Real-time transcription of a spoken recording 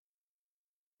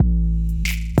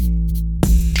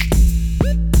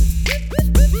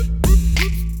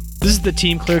This is the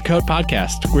Team Clear Coat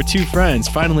podcast. We're two friends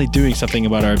finally doing something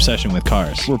about our obsession with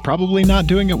cars. We're probably not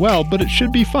doing it well, but it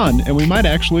should be fun, and we might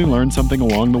actually learn something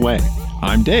along the way.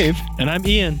 I'm Dave. And I'm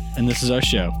Ian, and this is our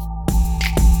show.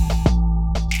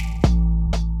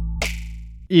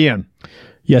 Ian.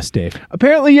 Yes, Dave.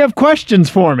 Apparently you have questions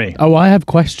for me. Oh, I have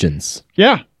questions.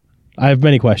 Yeah. I have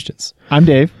many questions. I'm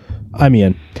Dave. I'm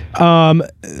Ian.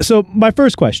 So my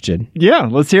first question Yeah,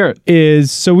 let's hear it. is,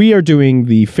 so we are doing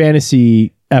the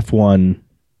fantasy F1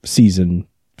 season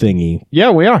thingy. Yeah,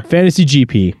 we are. Fantasy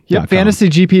GP. Yep,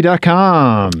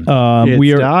 fantasygp.com.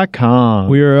 We are .com.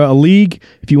 We are a league.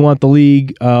 If you want the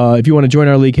league, if you want to join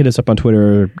our league, hit us up on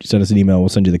Twitter, send us an email, we'll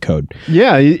send you the code.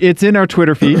 Yeah, it's in our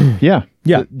Twitter feed. Yeah.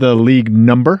 Yeah. The league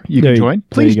number you can join.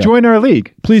 Please join our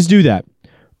league. Please do that.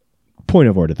 Point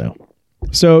of order, though.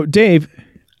 So, Dave...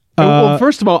 well,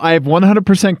 first of all, I have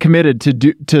 100% committed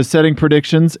to setting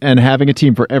predictions and having a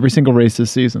team for every single race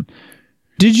this season.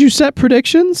 Did you set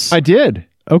predictions? I did.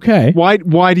 Okay. Why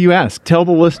do you ask? Tell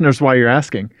the listeners why you're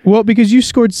asking. Well, because you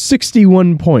scored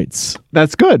 61 points.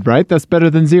 That's good, right? That's better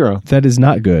than zero. That is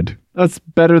not good. That's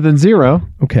better than zero.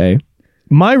 Okay.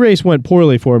 My race went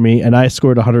poorly for me, and I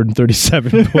scored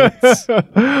 137 points.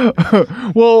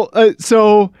 Well,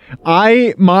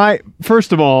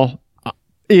 first of all,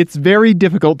 it's very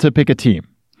difficult to pick a team.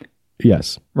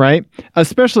 Yes. Right?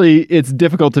 Especially it's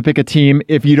difficult to pick a team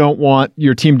if you don't want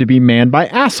your team to be manned by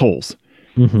assholes.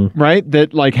 Mm-hmm. Right?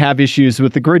 That like have issues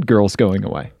with the grid girls going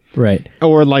away. Right.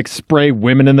 Or like spray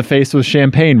women in the face with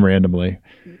champagne randomly,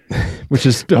 which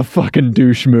is a fucking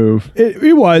douche move.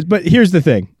 It was, but here's the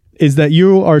thing, is that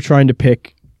you are trying to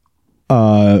pick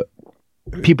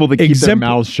People that keep their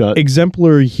mouths shut.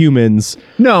 exemplary humans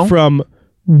from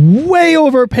way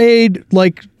overpaid,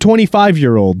 like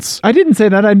 25-year-olds. I didn't say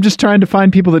that. I'm just trying to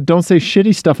find people that don't say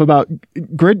shitty stuff about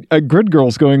grid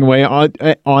girls going away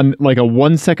on like a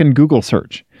 1-second Google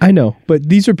search. I know, but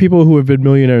these are people who have been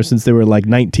millionaires since they were like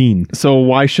 19. So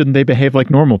why shouldn't they behave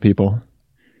like normal people?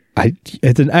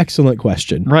 It's an excellent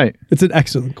question. Right. It's an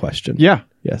excellent question. Yeah.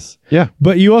 Yes. Yeah.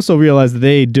 But you also realize that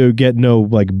they do get no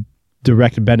like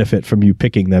direct benefit from you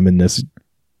picking them in this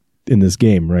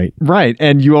game, right? Right.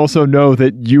 And you also know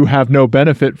that you have no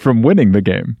benefit from winning the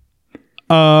game.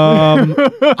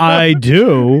 I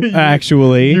do,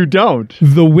 actually. You don't.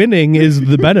 The winning is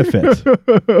the benefit.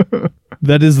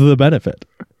 That is the benefit.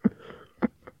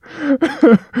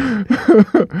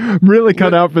 Really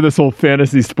cut out for this whole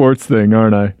fantasy sports thing,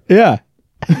 aren't I? Yeah.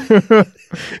 I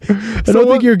don't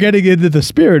think you're getting into the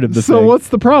spirit of the thing. So what's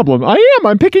the problem? I am.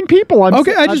 I'm picking people.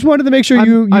 I just wanted to make sure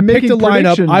you picked a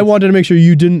lineup. I wanted to make sure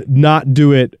you didn't not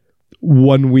do it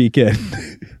one weekend.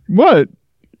 What?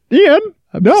 Ian?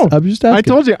 I'm just asking. I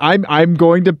told you I'm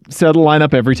going to set a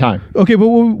lineup every time. Okay, but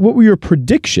what were your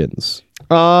predictions?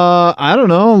 I don't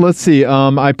know. Let's see.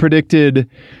 I predicted.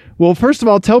 Well, first of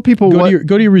all, tell people go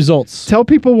to your results. Tell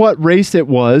people what race it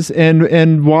was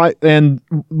and why and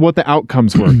what the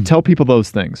outcomes were. Tell people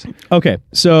those things. Okay,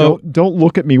 so don't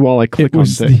look at me while I click on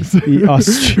things.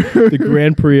 The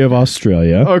Grand Prix of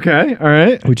Australia. Okay, all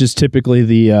right. Which is typically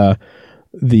the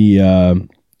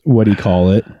what do you call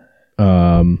it?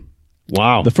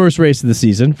 Wow. The first race of the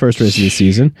season.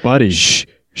 Buddy. Shh.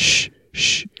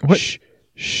 What?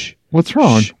 Shh. What's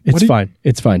wrong? It's fine.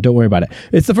 It's fine. Don't worry about it.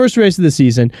 It's the first race of the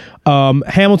season.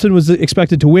 Hamilton was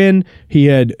expected to win. He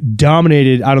had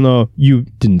dominated. I don't know. You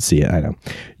didn't see it. I know.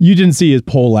 You didn't see his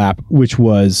pole lap, which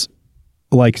was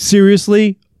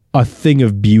seriously a thing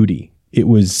of beauty. It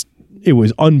was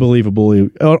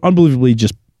unbelievably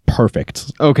just perfect.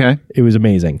 Okay. It was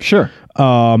amazing. Super.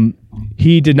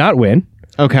 He did not win.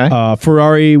 Okay.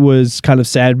 Ferrari was kind of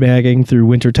sandbagging through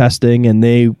winter testing, and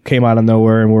they came out of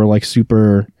nowhere and were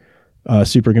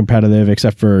super competitive,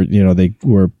 except for, they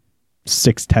were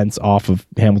 0.6 off of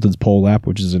Hamilton's pole lap,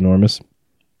 which is enormous.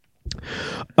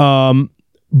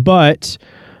 But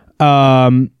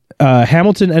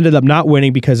Hamilton ended up not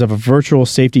winning because of a virtual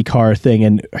safety car thing,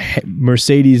 and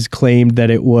Mercedes claimed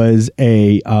that it was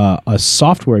a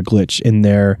software glitch in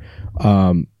their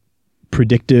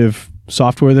predictive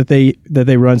software that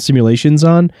they run simulations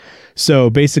on. So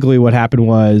basically what happened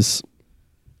was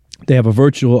they have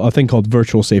a thing called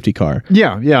virtual safety car.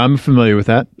 Yeah, I'm familiar with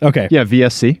that. Okay. Yeah,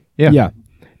 VSC. Yeah.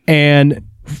 And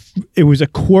it was a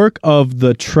quirk of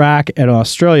the track in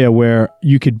Australia where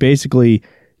you could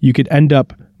end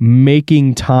up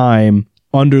making time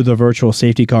under the virtual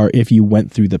safety car if you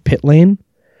went through the pit lane.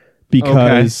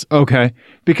 Because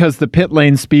the pit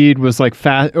lane speed was like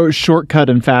fast or shortcut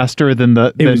and faster than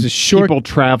people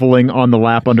traveling on the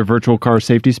lap under virtual car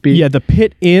safety speed. Yeah, the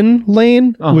pit in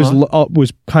lane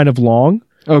was kind of long.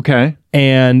 Okay.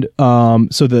 And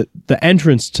so the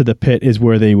entrance to the pit is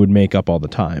where they would make up all the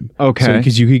time. Okay.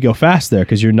 Because you could go fast there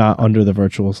because you're not under the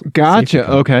virtual. Gotcha. safety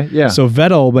car. Okay. Yeah. So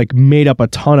Vettel like made up a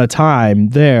ton of time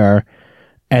there,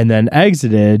 and then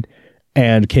exited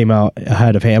and came out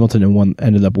ahead of Hamilton and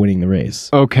ended up winning the race.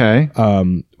 Okay.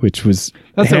 Which was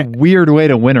That's a weird way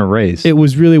to win a race. it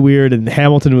was really weird. And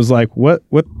Hamilton was like, "What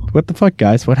the fuck,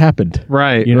 guys? What happened?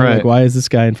 right. You know, right. like why is this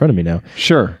guy in front of me now?"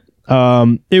 Sure.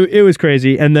 It was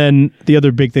crazy. And then the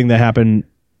other big thing that happened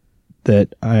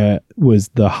that was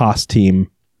the Haas team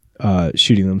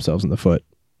shooting themselves in the foot.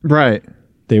 Right.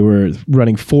 They were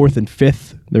running 4th and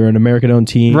 5th. They were an American-owned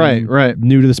team. Right. Right.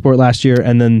 New to the sport last year.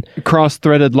 And then,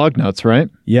 Cross-threaded lug nuts, right?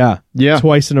 yeah. Yeah.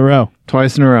 Twice in a row.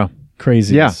 Twice in a row.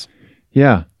 Crazy.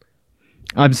 Yeah.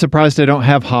 I'm surprised I don't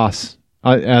have Haas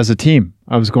as a team.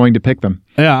 I was going to pick them.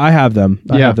 Yeah, I have them.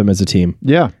 I Yeah. have them as a team.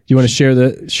 Yeah. Do you want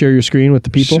to share your screen with the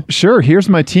people? Sure. Here's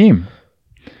my team.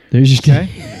 There's your Okay.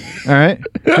 All right.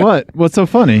 What? What's so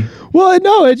funny? Well,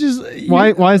 no, it just...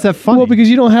 Why is that funny? Well, because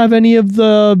you don't have any of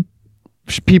the...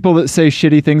 people that say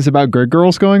shitty things about Grid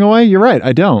Girls going away? You're right.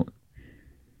 I don't.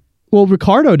 Well,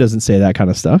 Ricardo doesn't say that kind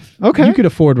of stuff. Okay. You could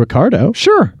afford Ricardo.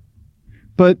 Sure.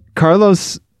 But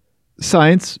Carlos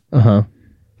Sainz,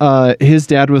 his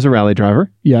dad was a rally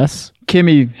driver. Yes.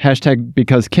 Kimi,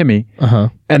 #because Kimi.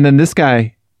 And then this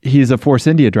guy, he's a Force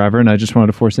India driver, and I just wanted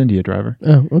a Force India driver.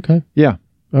 Oh, okay. Yeah.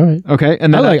 All right. Okay.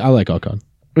 And then I like Ocon.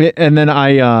 and then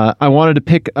I wanted to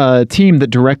pick a team that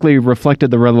directly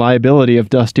reflected the reliability of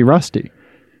Dusty Rusty.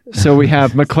 So we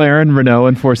have McLaren, Renault,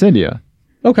 and Force India.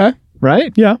 Okay.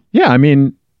 Right? Yeah. Yeah. I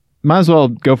mean, might as well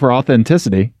go for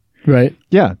authenticity. Right.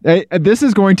 Yeah. This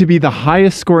is going to be the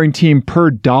highest scoring team per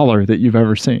dollar that you've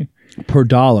ever seen. Per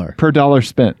dollar. Per dollar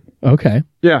spent. Okay.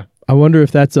 Yeah. I wonder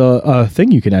if that's a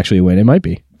thing you can actually win. It might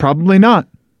be. Probably not.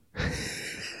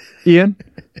 Ian?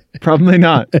 Probably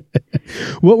not.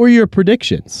 What were your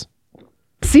predictions?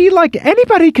 See, like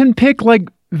anybody can pick like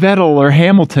Vettel or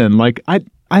Hamilton. Like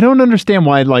I don't understand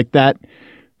why like that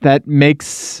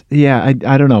makes I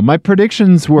don't know. My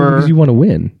predictions were Because you want to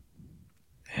win.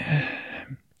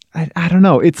 I don't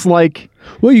know. It's like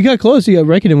Well, you got close. You got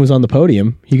Raikkonen was on the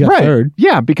podium. He got right. third.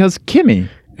 Yeah, because Kimi.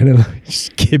 And then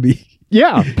just Kimmy.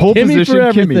 Yeah, pole Kimi position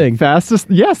for Kimi. everything. Fastest.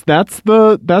 Yes, that's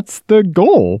the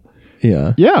goal.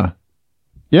 Yeah. Yeah.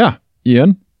 Yeah,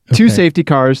 Ian. 2 Okay. safety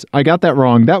cars. I got that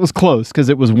wrong. That was close because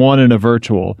it was 1 in a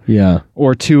virtual Yeah.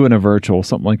 or 2 in a virtual,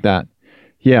 something like that.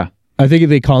 Yeah. I think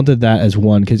they counted that as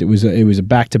one because it was a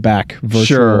back-to-back virtual,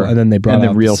 Sure. and then they brought and out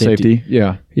then the real safety.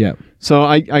 Yeah. Yeah. So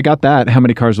I got that. How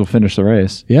many cars will finish the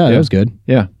race? Yeah, that was good.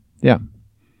 Yeah. Yeah.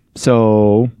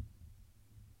 So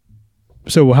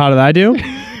So how did I do?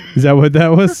 Is that what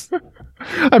that was?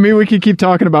 I mean, we could keep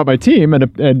talking about my team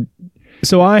and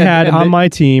So I had on my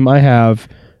team, I have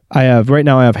right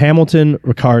now I have Hamilton,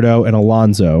 Ricardo, and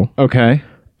Alonso. okay.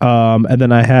 And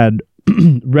then I had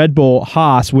Red Bull,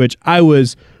 Haas, which I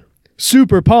was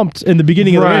super pumped in the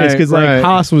beginning of the race because right. like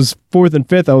Haas was 4th and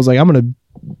 5th. I was like, I'm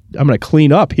gonna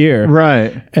clean up here,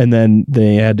 Right. and then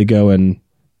they had to go and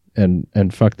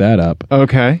fuck that up.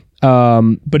 Okay.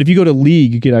 But if you go to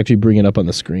league, you can actually bring it up on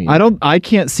the screen. I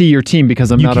can't see your team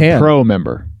because I'm not can. a pro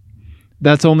member.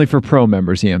 That's only for pro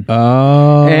members, Ian.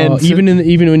 Oh, And so-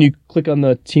 even when you click on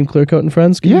the Team Clearcoat and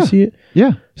Friends, can you see it?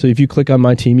 Yeah. So if you click on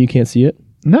my team, you can't see it.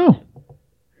 No.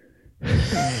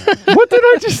 What did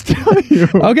I just tell you?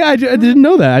 Okay, I didn't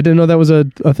know that. I didn't know that was a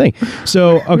thing.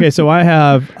 So okay, so I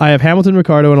have Hamilton,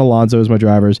 Ricardo, and Alonso as my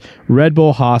drivers. Red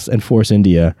Bull, Haas, and Force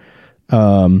India.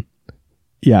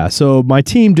 Yeah. So my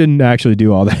team didn't actually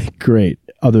do all that great,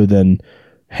 other than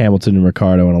Hamilton and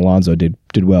Ricardo and Alonso did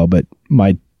well, but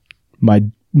my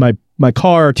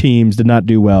car teams did not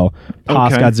do well.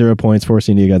 Haas Okay. got 0 points. Force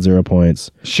India got 0 points.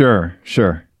 Sure.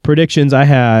 Predictions, I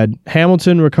had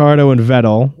Hamilton, Ricardo, and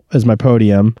Vettel as my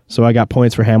podium. So I got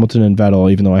points for Hamilton and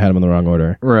Vettel, even though I had them in the wrong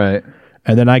order. Right.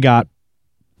 And then I got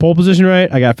pole position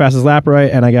right, I got fastest lap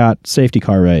right, and I got safety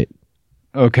car right.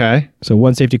 Okay. So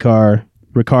 1 safety car,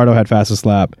 Ricardo had fastest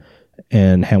lap,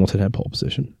 and Hamilton had pole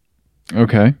position.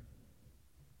 Okay.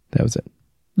 That was it.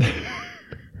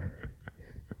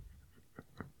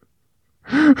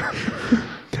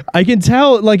 I can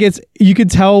tell, like you can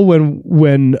tell when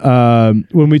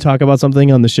we talk about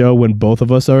something on the show when both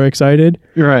of us are excited,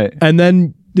 Right. and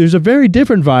then there's a very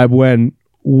different vibe when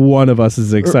one of us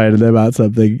is excited about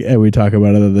something and we talk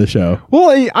about it on the show.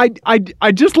 Well,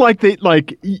 I just like that.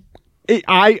 Like,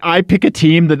 I pick a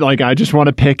team that like I just want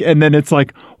to pick, and then it's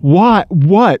like, why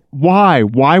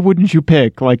wouldn't you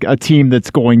pick like a team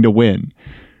that's going to win?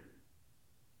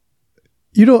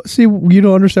 You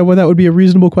don't understand why that would be a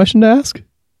reasonable question to ask?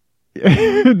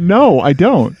 No, I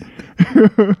don't.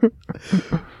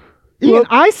 Ian,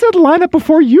 I said lineup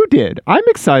before you did. I'm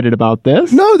excited about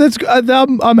this. No, that's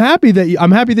I'm happy that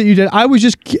you did. I was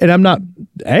just, and I'm not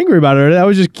angry about it. I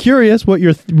was just curious what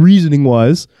your reasoning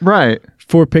was Right.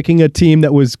 for picking a team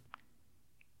that was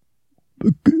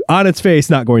on its face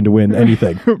not going to win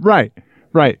anything. Right.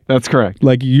 Right. That's correct.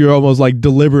 Like you're almost like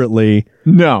deliberately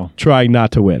No. trying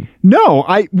not to win. No.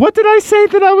 What did I say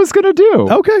that I was going to do?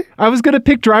 Okay. I was going to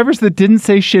pick drivers that didn't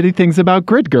say shitty things about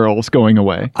grid girls going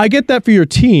away. I get that for your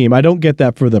team. I don't get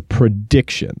that for the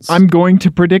predictions. I'm going to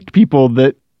predict people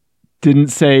that didn't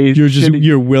say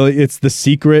You're willing. It's the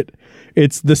secret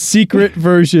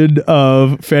version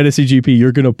of Fantasy GP.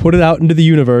 You're going to put it out into the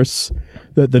universe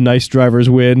that the nice drivers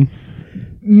win.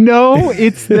 No,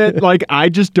 it's that like I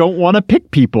just don't want to pick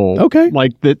people. Okay.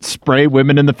 Like that spray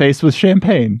women in the face with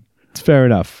champagne. It's fair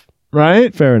enough.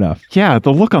 Right? Fair enough. Yeah,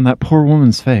 the look on that poor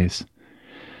woman's face.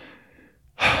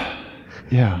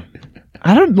 Yeah.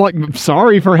 I don't like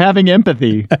sorry for having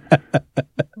empathy.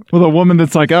 With a woman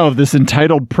that's like, oh, this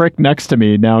entitled prick next to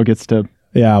me now gets to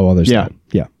Yeah, well, there's Yeah. that.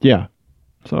 Yeah. yeah.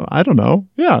 So I don't know.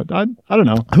 Yeah, I don't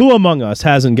know. Who among us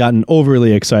hasn't gotten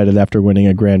overly excited after winning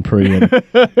a Grand Prix and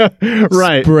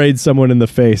Right. sprayed someone in the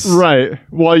face? Right.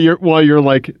 While your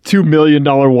like $2 million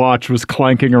watch was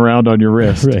clanking around on your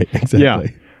wrist. Right,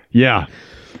 exactly. Yeah.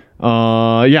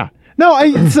 Yeah. No,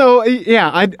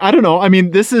 I don't know. I mean,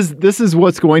 this is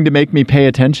what's going to make me pay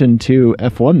attention to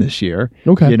F1 this year.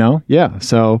 Okay. You know? Yeah.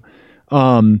 So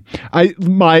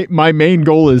my main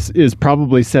goal is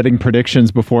probably setting predictions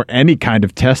before any kind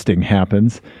of testing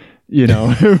happens, you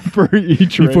know, for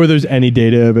each race. Before there's any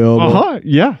data available. Uh-huh.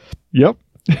 Yeah. Yep.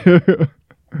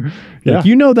 Like,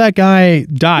 you know that guy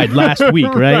died last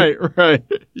week, right? Right.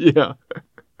 Yeah.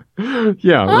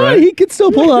 Yeah, right. He could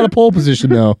still pull out a pole position,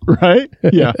 though. Right?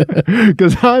 Yeah.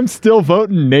 Because I'm still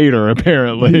voting Nader,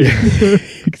 apparently.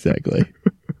 Exactly.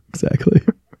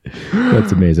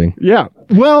 That's amazing. Yeah.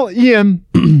 Well, Ian,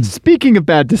 speaking of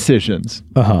bad decisions,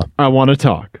 I want to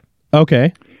talk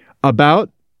Okay.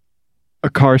 about a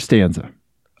car stanza.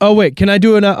 Oh, wait. Can I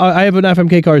do I have an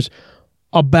FMK cars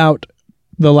about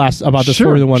this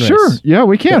Formula One race. Sure. Yeah,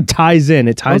 we can. It ties in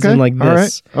Okay. like All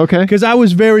this. right. Okay. Because I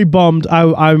was very bummed.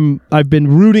 I've been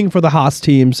rooting for the Haas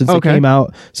team since they came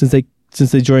out, since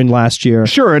they joined last year.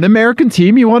 Sure, an American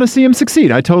team, you want to see them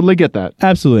succeed. I totally get that.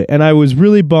 Absolutely. And I was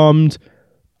really bummed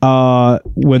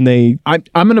when they I'm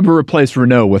going to replace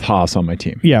Renault with Haas on my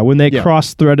team. when they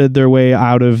cross-threaded their way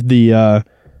out of the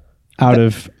out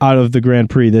of the Grand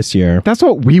Prix this year. That's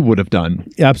what we would have done.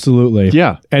 Absolutely.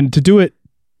 Yeah. And to do it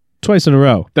twice in a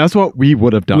row. That's what we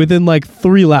would have done. Within like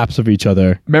 3 laps of each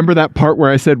other. Remember that part where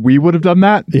I said we would have done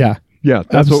that? Yeah. Yeah,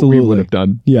 that's Absolutely. what we would have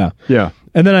done. Yeah. Yeah.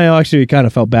 And then I actually kind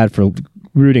of felt bad for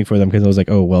rooting for them because I was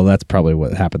like, oh, well, that's probably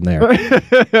what happened there.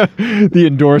 The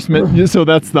endorsement. So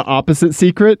that's the opposite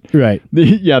secret. Right.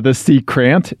 The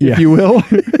secrant, Yeah. if you will.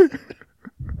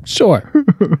 Sure.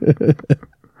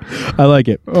 I like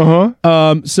it.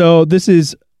 Uh-huh. So this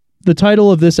is the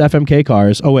title of this FMK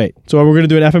Cars. Oh, wait. So we're going to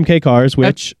do an FMK Cars,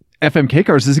 which... FMK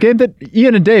Cars is a game that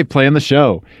Ian and Dave play on the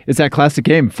show. It's that classic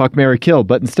game, Fuck, Marry, Kill,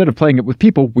 but instead of playing it with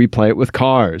people, we play it with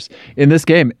cars. In this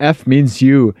game, F means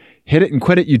you hit it and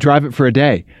quit it, you drive it for a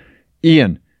day.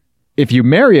 Ian, if you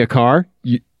marry a car,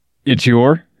 it's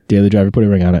your... Daily driver, put a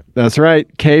ring on it. That's right.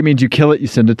 K means you kill it, you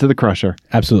send it to the crusher.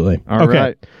 Absolutely. All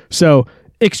right. So,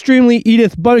 extremely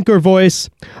Edith Bunker voice.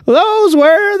 Those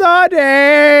were the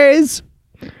days.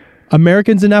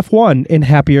 Americans in F1 in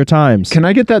happier times. Can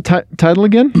I get that title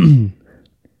again?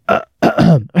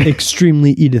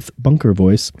 Extremely Edith Bunker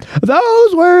voice.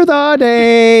 Those were the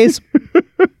days.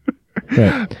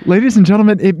 Right. Ladies and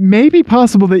gentlemen, it may be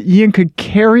possible that Ian could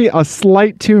carry a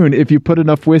slight tune if you put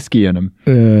enough whiskey in him.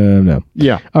 No.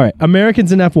 Yeah. All right.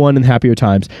 Americans in F1 in happier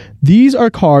times. These are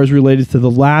cars related to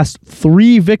the last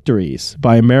 3 victories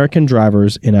by American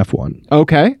drivers in F1.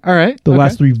 Okay. All right. The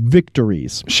last 3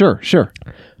 victories. Sure.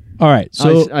 All right.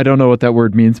 So I don't know what that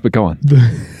word means, but go on.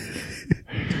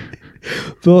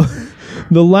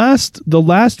 the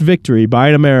last victory by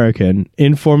an American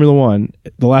in Formula One,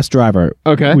 the last driver.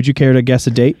 Okay. Would you care to guess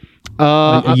a date?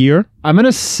 A year? I'm going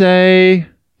to say,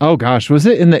 oh gosh, was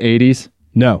it in the 80s?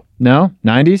 No. No?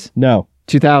 90s? No.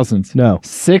 2000s? No.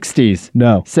 60s?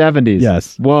 No. 70s?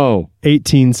 Yes. Whoa.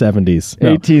 1870s.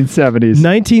 No. 1870s.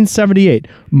 1978,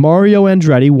 Mario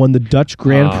Andretti won the Dutch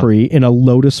Grand Prix in a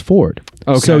Lotus Ford.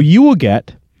 Okay. So you will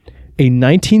get a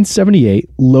 1978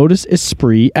 Lotus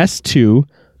Esprit S2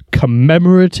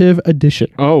 commemorative edition.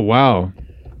 Oh, wow.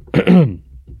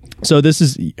 So this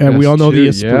is, we all know the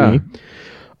Esprit.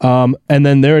 And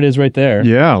then there it is right there.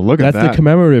 Yeah, look at That's that. the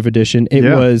commemorative edition. It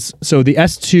was so the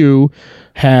S2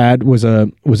 was a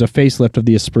facelift of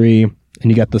the Esprit, and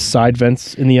you got the side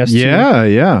vents in the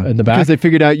S2. Yeah. In the back. Because they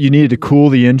figured out you needed to cool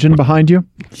the engine behind you.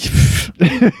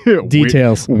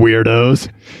 Details. Weirdos.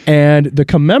 And the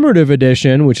commemorative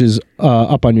edition, which is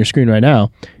up on your screen right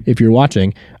now, if you're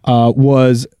watching,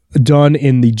 was done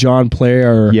in the John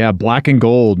Player. Yeah, black and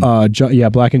gold.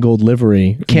 Black and gold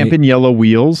livery. Camping yellow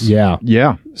wheels. Yeah.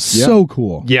 So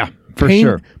cool. Yeah, for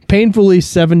sure. Painfully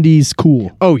 70s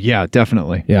cool. Oh, yeah,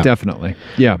 definitely. Yeah. Definitely.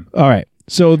 Yeah. All right.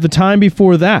 So the time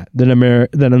before that an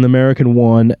American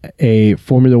won a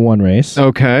Formula One race.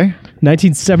 Okay.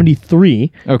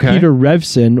 1973, Okay. Peter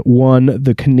Revson won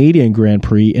the Canadian Grand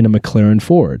Prix in a McLaren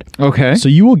Ford. Okay. So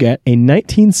you will get a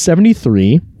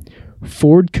 1973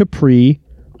 Ford Capri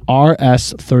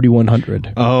RS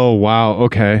 3100. Oh, wow.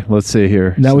 Okay. Let's see here.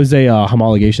 And that was a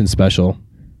homologation special.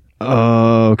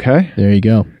 Okay. There you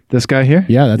go. This guy here?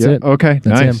 Yeah, that's it. Okay.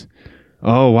 That's nice. him.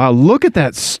 Oh, wow. Look at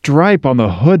that stripe on the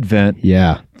hood vent.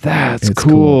 Yeah. That's It's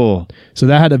cool. So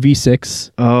that had a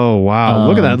V6. Oh, wow.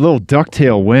 Look at that little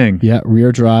ducktail wing. Yeah,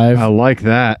 rear drive. I like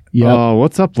that. Yep. Oh,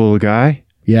 what's up, little guy?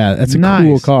 Yeah, that's a Nice.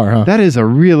 cool car, huh? That is a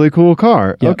really cool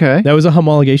car. Yep. Okay. That was a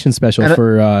homologation special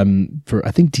And for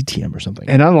I think DTM or something.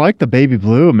 And I like the baby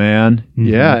blue, man. Mm-hmm.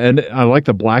 Yeah. And I like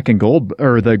the black and gold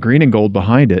or the green and gold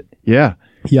behind it. Yeah.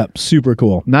 Yep, super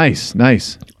cool. Nice.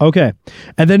 Nice. Okay.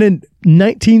 And then in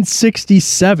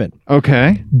 1967,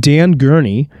 Okay. Dan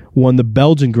Gurney won the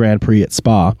Belgian Grand Prix at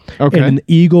Spa Okay. in an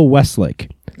Eagle Westlake.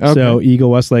 Okay. So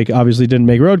Eagle Westlake obviously didn't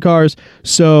make road cars.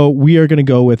 So we are going to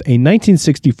go with a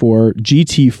 1964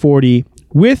 GT40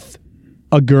 with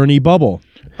a Gurney bubble,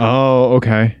 Oh,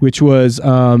 okay. which was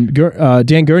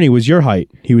Dan Gurney was your height.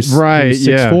 He was Right,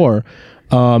 yeah. 6'4",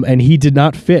 and he did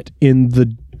not fit in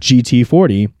the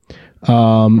GT40.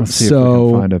 Let's see if we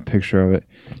can find a picture of it.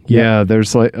 Yeah,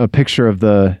 there's like a picture of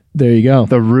the there you go.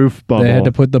 roof bubble. They had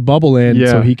to put the bubble in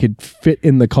so Yeah. he could fit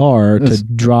in the car to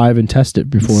drive and test it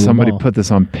before Somebody Le Mans. put this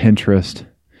on Pinterest.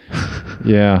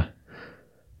 Yeah.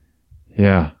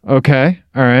 Yeah. Okay.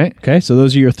 All right. Okay, so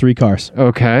those are your three cars.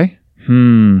 Okay.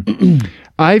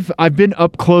 I've been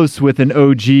up close with an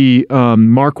OG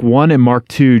Mark 1 and Mark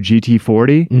 2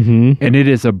 GT40, and it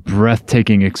is a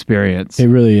breathtaking experience. It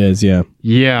really is, yeah.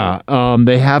 Yeah.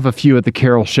 They have a few at the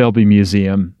Carroll Shelby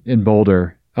Museum in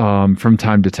Boulder from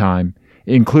time to time,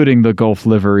 including the Gulf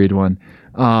liveried one.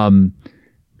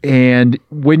 And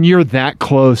when you're that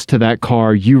close to that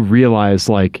car, you realize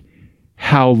like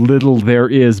how little there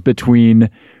is between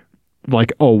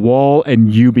like a wall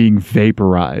and you being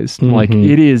vaporized. Like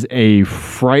it is a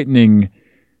frightening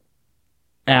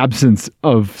absence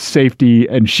of safety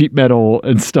and sheet metal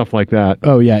and stuff like that.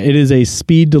 Oh, yeah, it is a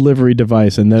speed delivery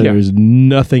device, and there is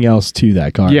nothing else to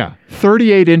that car. Yeah.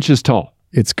 38 inches tall.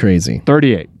 It's crazy.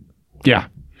 38. Yeah.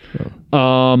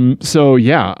 So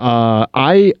yeah,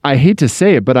 I hate to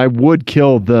say it, but I would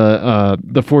kill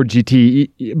the Ford GT,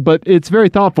 but it's very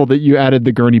thoughtful that you added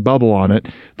the Gurney bubble on it.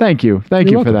 Thank you. Thank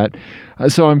you for that.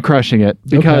 So I'm crushing it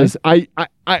because I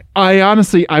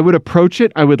honestly, I would approach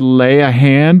it. I would lay a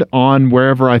hand on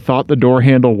wherever I thought the door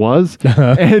handle was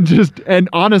and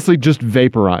honestly just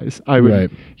vaporize. I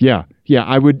would, yeah,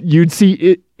 I would, you'd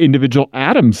see individual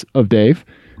atoms of Dave.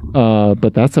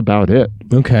 But that's about it.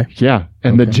 Okay. Yeah.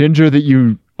 And the Ginger that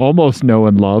you almost know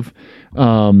and love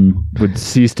would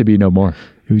cease to be no more.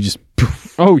 It would just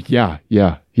poof. Oh, yeah.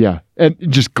 And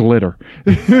just glitter.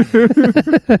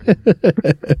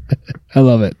 I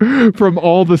love it. From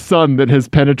all the sun that has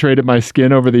penetrated my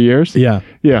skin over the years. Yeah.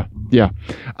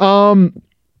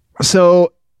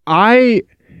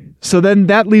 So then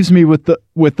that leaves me with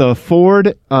the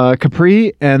Ford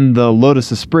Capri and the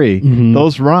Lotus Esprit.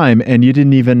 Those rhyme, and you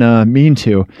didn't even mean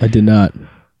to. I did not.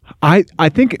 I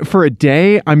think for a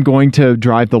day I'm going to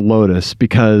drive the Lotus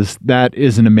because that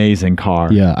is an amazing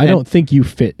car. Yeah, I don't think you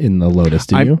fit in the Lotus,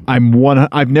 do you?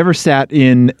 I've never sat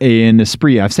in an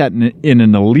Esprit. I've sat in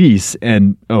an Elise,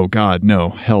 and oh god, no,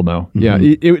 hell no. Yeah,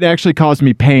 it actually caused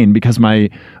me pain because my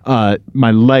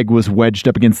leg was wedged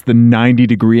up against the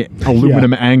 90-degree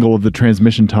aluminum angle of the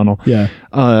transmission tunnel. Yeah.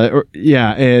 Where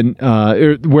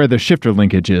the shifter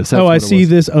linkage is. That's I what it see was.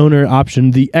 this owner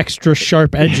option, the extra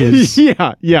sharp edges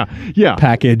Yeah.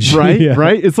 package. Right? Yeah.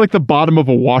 Right? It's like the bottom of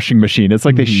a washing machine. It's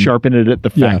like they sharpen it at the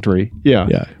factory. Yeah.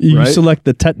 Yeah. You Right? select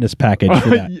the tetanus package for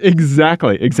that.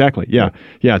 Exactly. Yeah.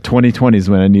 2020 is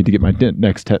when I need to get my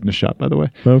next tetanus shot, by the way.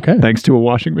 Okay. Thanks to a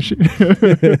washing machine.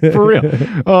 For real.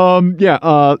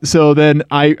 So then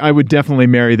I would definitely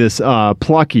marry this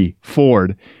plucky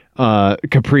Ford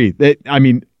Capri.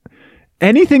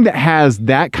 Anything that has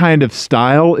that kind of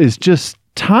style is just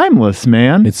timeless,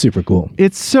 man. It's super cool.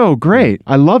 It's so great.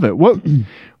 I love it. What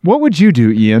would you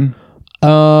do, Ian?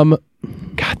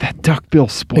 God, that duckbill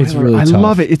spoiler. It's really I tough.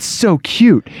 love it. It's so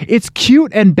cute. It's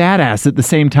cute and badass at the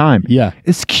same time. Yeah.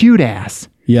 It's cute ass.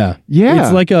 Yeah. Yeah.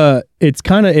 It's like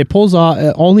it pulls off.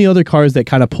 Only other cars that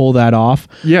kind of pull that off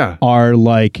Yeah. are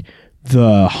like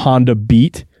the Honda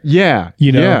Beat, Yeah.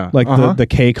 you know, yeah. like the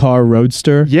K car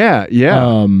Roadster. Yeah.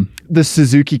 Yeah. The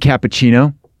Suzuki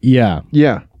Cappuccino. Yeah,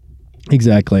 Yeah.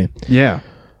 exactly. Yeah.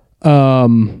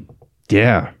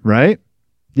 Yeah. Right?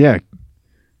 Yeah.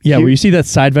 Yeah, where you see that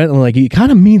side vent and like it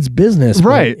kind of means business, but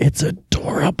Right. it's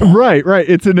adorable. Right.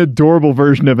 It's an adorable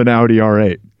version of an Audi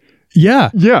R8. Yeah,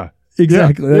 Yeah.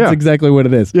 exactly. Yeah. That's exactly what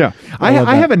it is. Yeah. I love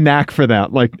that. have a knack for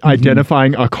that, like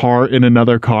identifying a car in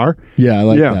another car. Yeah, I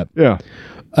like Yeah. that.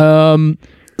 Yeah.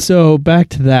 So back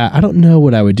to that. I don't know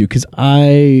what I would do because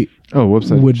I Oh,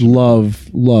 whoops. would love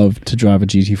to drive a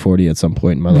GT40 at some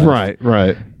point in my life. Right.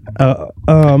 Right.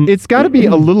 It's got to be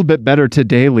a little bit better to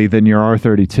daily than your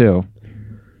R32.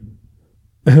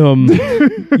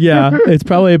 Yeah, it's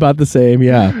probably about the same.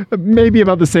 Yeah, Maybe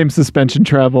about the same suspension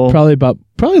travel. probably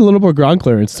a little more ground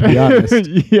clearance, to be honest.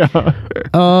 Yeah.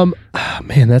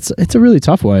 Man, it's a really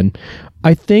tough one.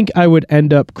 I think I would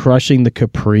end up crushing the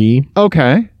Capri,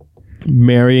 Okay.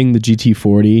 marrying the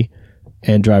GT40,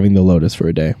 and driving the Lotus for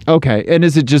a day. Okay. And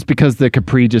is it just because the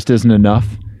Capri just isn't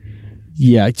enough?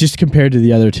 Yeah, just compared to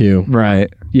the other two.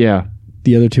 Right. Yeah.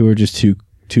 The other two are just too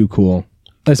cool.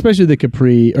 Especially the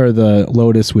Capri or the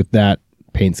Lotus with that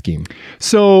paint scheme.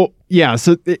 So, yeah.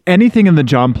 So anything in the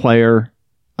John Player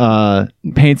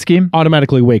paint scheme,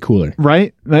 Automatically way cooler.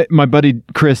 right? My buddy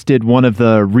Chris did one of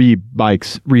the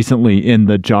bikes recently in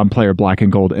the John Player black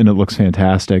and gold, and it looks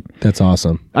fantastic. That's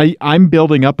awesome. I'm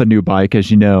building up a new bike, as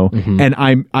you know, and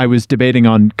I was debating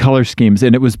on color schemes,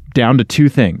 and it was down to two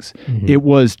things. It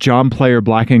was John Player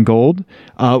black and gold,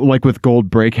 like with gold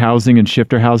brake housing and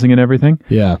shifter housing and everying,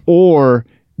 Yeah. or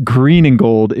green and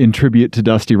gold in tribute to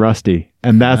Dusty Rusty,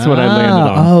 and that's what I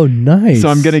landed on. Oh, nice. So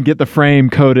I'm gonna get the frame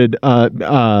coated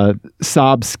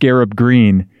Saab Scarab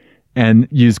green and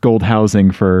use gold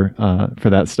housing for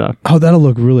that stuff. Oh, that'll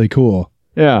look really cool.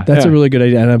 Yeah, That's yeah. a really good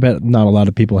idea, and I bet not a lot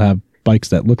of people have bikes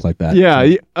that look like that.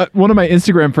 Yeah, one of my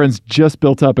Instagram friends just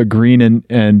built up a green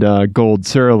and gold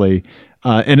Surly,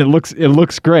 and it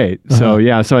looks great. So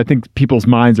yeah, so I think people's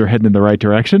minds are heading in the right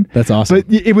direction. That's awesome.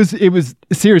 But it was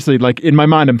seriously, like, in my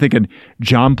mind, I'm thinking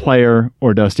John Player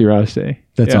or Dusty Rusty.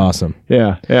 That's Yeah. awesome.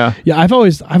 Yeah, yeah. Yeah, I've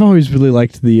always really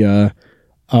liked the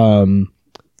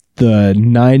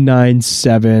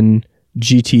 997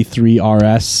 GT3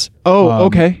 RS. Oh,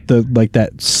 okay. The like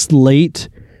that slate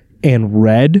and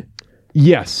red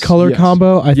Yes. color yes.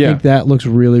 combo. I Yeah. think that looks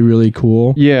really, really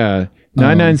cool. Yeah.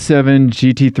 997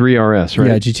 GT3 RS, right?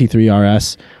 Yeah, GT3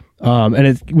 RS. And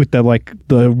it's with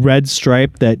the red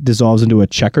stripe that dissolves into a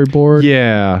checkerboard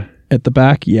Yeah. at the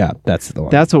back. Yeah, that's the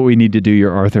one. That's what we need to do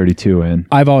your R32 in.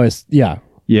 I've always, yeah,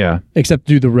 Yeah. except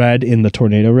do the red in the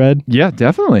Tornado red. Yeah,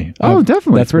 definitely. Oh,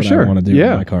 definitely. That's for what sure. I want to do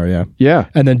Yeah. with my car, yeah. Yeah.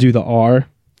 And then do the R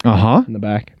Uh-huh. in the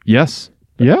back. Yes.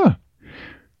 Yeah.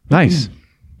 Nice.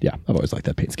 Yeah, I've always liked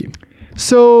that paint scheme.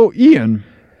 So, Ian,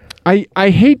 I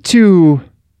hate to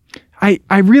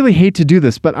I really hate to do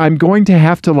this, but I'm going to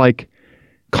have to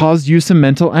cause you some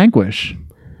mental anguish.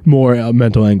 More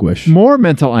mental anguish. More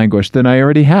mental anguish than I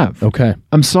already have. Okay.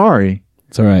 I'm sorry.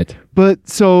 It's all right. But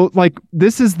so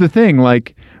this is the thing,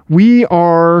 we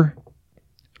are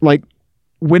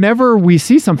whenever we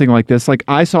see something like this,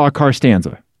 I saw a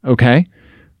Carstanza, okay?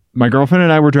 My girlfriend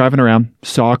and I were driving around,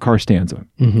 saw a Carstanza,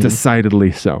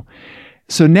 decidedly so.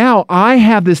 So now I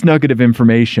have this nugget of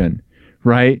information,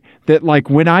 right? That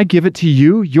when I give it to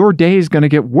you, your day is going to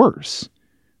get worse,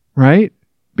 right?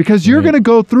 Because you're going to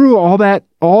go through all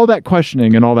that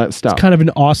questioning and all that stuff. Kind of an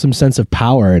awesome sense of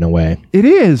power in a way. It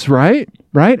is, right?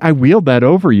 Right? I wield that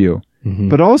over you.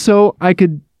 But also I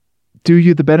could do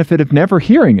you the benefit of never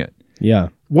hearing it. Yeah.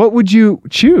 What would you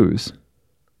choose?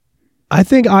 I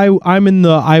think I'm in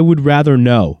the I would rather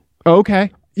know.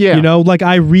 Okay. Yeah. You know,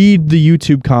 I read the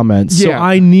YouTube comments. So Yeah.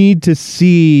 I need to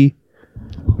see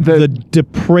the the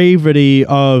depravity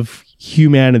of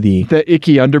humanity.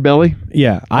 icky underbelly.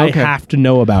 Yeah. I Okay. have to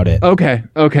know about it. Okay.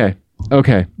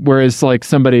 Whereas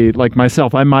somebody like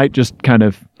myself, I might just kind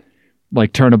of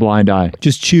turn a blind eye.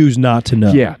 Just choose not to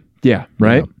know. Yeah. Yeah.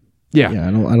 Right. Yeah. Yeah,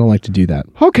 I don't like to do that.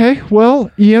 Okay.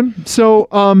 Well, Ian, so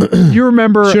you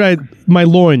remember My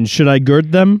loins, should I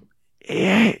gird them?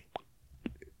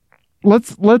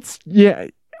 let's yeah.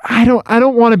 I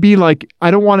don't want to be I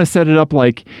don't want to set it up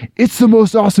it's the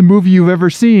most awesome movie you've ever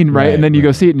seen, right? And then you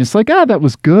go see it and it's that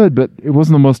was good, but it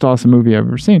wasn't the most awesome movie I've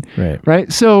ever seen. Right.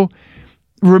 Right? So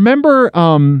remember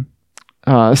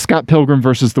Scott Pilgrim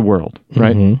versus the World,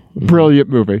 right? Mm-hmm. Brilliant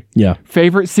movie. Yeah.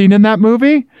 Favorite scene in that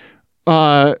movie?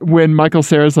 When Michael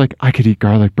Cera's like, I could eat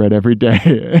garlic bread every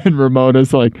day. And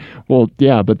Ramona's like, well,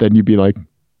 yeah, but then you'd be like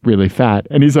really fat.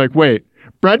 And he's like, wait,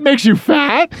 bread makes you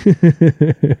fat?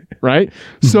 Right?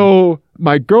 So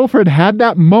my girlfriend had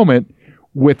that moment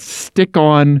with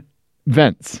stick-on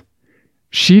vents.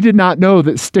 She did not know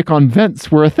that stick-on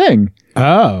vents were a thing.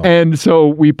 Oh. And so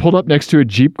we pulled up next to a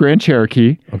Jeep Grand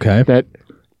Cherokee Okay. that,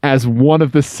 as one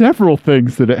of the several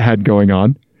things that it had going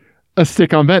on, a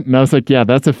stick-on vent. And I was like, yeah,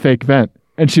 that's a fake vent.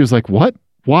 And she was like, what?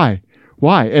 Why?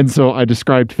 And so I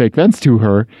described fake vents to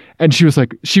her, and she was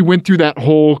like, she went through that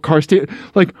whole car state.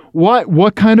 Like,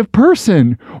 what kind of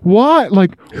person? Why?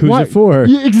 Like, Who's what? it for?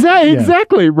 Yeah,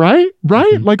 exactly. Right.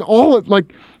 Mm-hmm.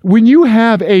 Like when you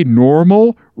have a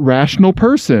normal, rational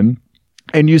person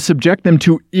and you subject them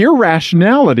to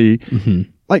irrationality, Mm-hmm.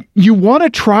 like you want to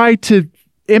try to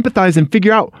empathize and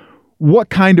figure out what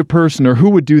kind of person or who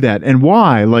would do that and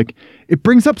why. Like, it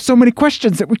brings up so many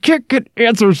questions that we can't get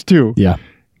answers to. Yeah.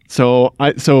 So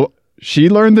she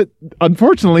learned that,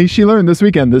 unfortunately, she learned this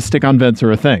weekend that stick-on vents are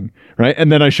a thing, right?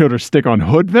 And then I showed her stick-on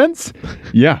hood vents.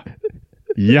 Yeah.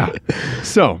 Yeah.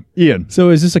 So, Ian. So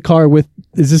is this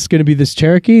going to be this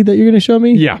Cherokee that you're going to show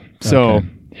me? Yeah. So Okay.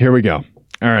 Here we go.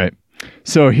 All right.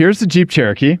 So here's the Jeep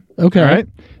Cherokee. Okay. All right.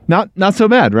 Not so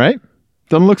bad, right?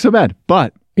 Doesn't look so bad.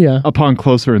 But Yeah. upon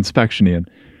closer inspection, Ian.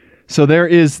 So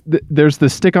there's the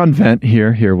stick-on vent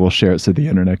here. Here, we'll share it so the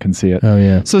internet can see it. Oh,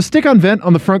 yeah. So stick-on vent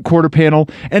on the front quarter panel,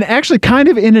 and actually kind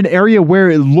of in an area where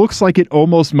it looks like it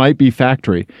almost might be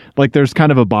factory. Like there's kind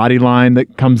of a body line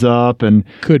that comes up and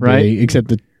Could right? be, except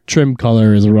the trim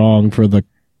color is wrong for the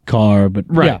car. But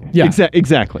Right. Yeah.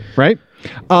 Exactly. Right.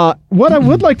 What I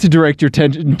would like to direct your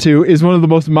attention to is one of the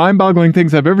most mind-boggling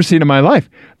things I've ever seen in my life.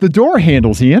 The door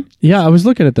handles, Ian. Yeah, I was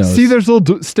looking at those. See, there's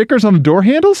little stickers on the door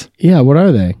handles. Yeah, what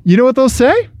are they? You know what those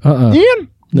say? Ian?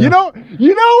 No.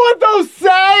 You know what those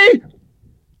say?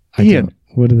 Ian. Don't.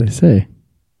 What do they say?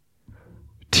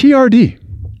 TRD.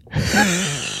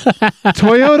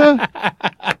 Toyota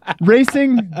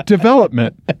Racing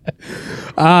Development.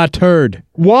 Turd.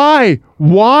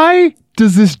 Why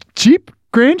does this Jeep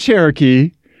Grand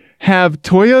Cherokee have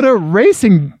Toyota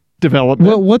Racing Development?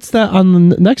 Well, what's that on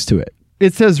the next to it?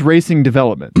 It says Racing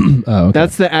Development. Oh, okay.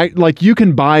 That's like you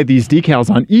can buy these decals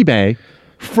on eBay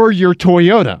for your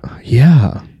Toyota.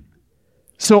 Yeah.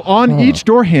 So on each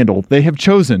door handle, they have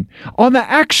chosen on the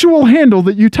actual handle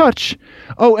that you touch.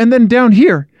 Oh, and then down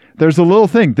here, there's a little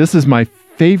thing. This is my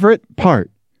favorite part.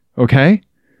 Okay.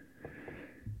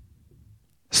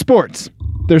 Sports.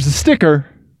 There's a sticker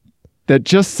that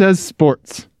just says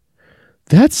sports.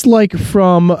 That's like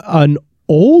from an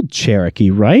old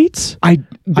Cherokee, right? I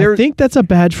think that's a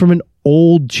badge from an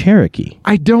old Cherokee.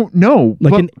 I don't know.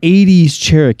 Like an 80s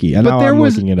Cherokee. And but now there I'm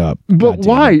was, looking it up. But God damn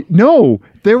why? it. No.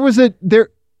 There was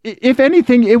if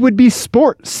anything, it would be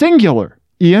sport singular,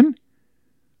 Ian.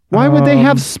 Why would they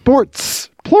have sports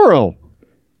plural?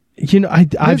 You know,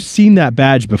 I've seen that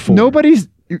badge before. Nobody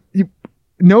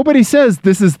says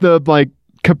this is the like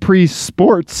Capri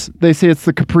Sports. They say it's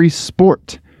the Capri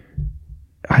Sport.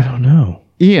 I don't know.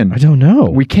 Ian, I don't know.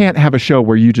 we can't have a show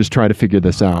where you just try to figure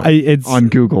this out on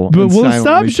Google. But and we'll stop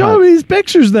silently showing type. me these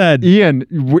pictures then. Ian,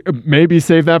 maybe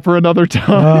save that for another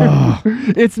time.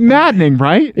 It's maddening,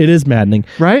 right? It is maddening.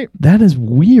 Right? That is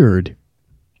weird.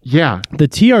 Yeah. The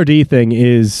TRD thing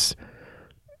is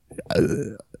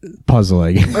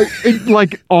puzzling.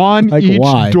 Like on Like each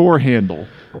why? door handle.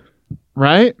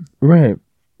 Right? Right.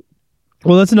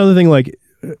 Well, that's another thing. Like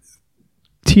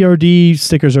TRD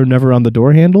stickers are never on the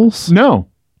door handles. No.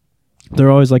 They're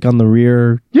always like on the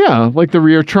rear. Yeah, like the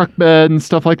rear truck bed and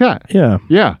stuff like that. Yeah.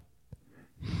 Yeah.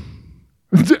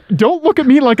 Don't look at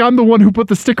me like I'm the one who put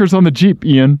the stickers on the Jeep,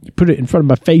 Ian. Put it in front of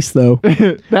my face though.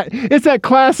 It's that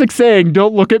classic saying,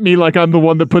 don't look at me like I'm the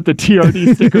one that put the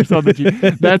TRD stickers on the Jeep.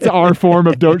 That's our form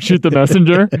of don't shoot the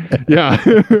messenger.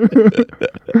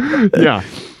 Yeah.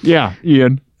 Yeah,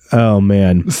 Ian. Oh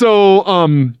man. So,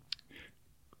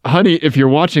 honey, if you're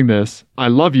watching this, I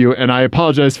love you, and I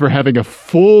apologize for having a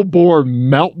full-bore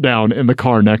meltdown in the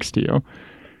car next to you.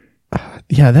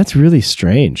 Yeah, that's really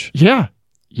strange. Yeah.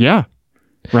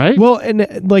 Right? Well, and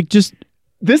like just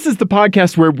this is the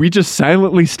podcast where we just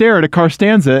silently stare at a car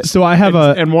stanza. So I have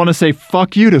and want to say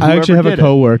fuck you to whoever I actually have a did it.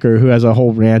 coworker who has a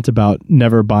whole rant about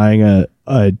never buying a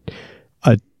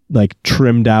like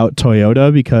trimmed out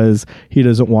Toyota because he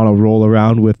doesn't want to roll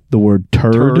around with the word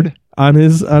turd on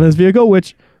his vehicle,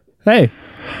 which hey,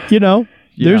 you know,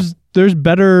 Yeah. there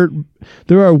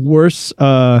are worse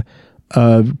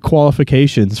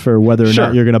qualifications for whether or Sure.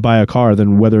 not you're going to buy a car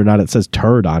than whether or not it says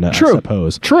turd on it, I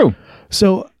suppose. True.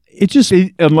 So it just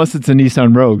Unless it's a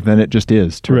Nissan Rogue, then it just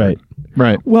is. Right.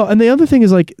 Right. well, and the other thing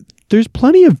is like there's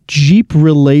plenty of Jeep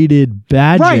related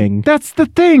badging. Right. That's the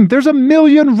thing. There's a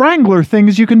million Wrangler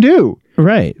things you can do.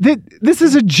 Right. This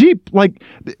is a Jeep. Like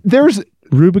there's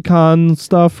Rubicon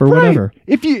stuff or whatever.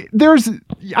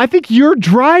 I think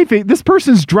this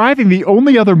person's driving the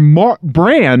only other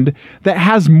brand that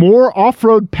has more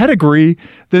off-road pedigree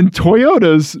than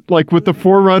Toyota's, like with the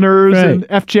 4Runners Right. and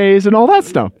FJs and all that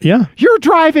stuff. Yeah. You're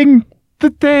driving the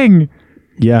thing.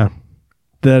 Yeah.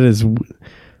 That is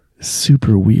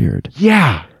super weird.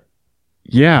 Yeah.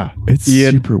 Yeah. It's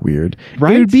Ian, super weird.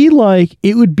 Right? It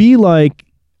would be like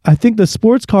I think the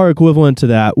sports car equivalent to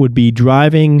that would be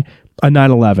driving a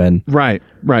 911 Right.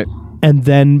 Right. and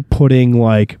then putting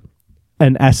like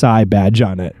an SI badge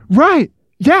on it. Right.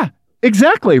 Yeah.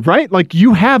 Exactly. Right. Like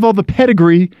you have all the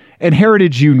pedigree and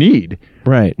heritage you need.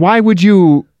 Right. Why would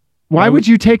you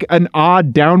take an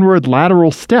odd downward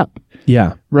lateral step?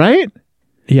 Yeah. Right?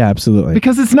 Yeah, absolutely.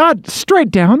 Because it's not straight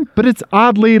down, but it's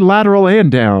oddly lateral and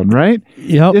down, right?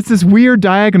 Yep. It's this weird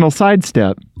diagonal side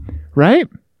step, right?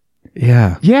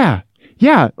 Yeah. Yeah.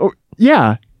 Yeah. Oh,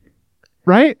 yeah.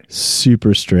 Right?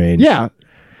 Super strange. Yeah.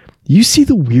 You see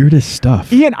the weirdest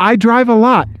stuff. Ian, I drive a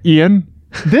lot, Ian.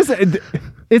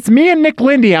 It's me and Nick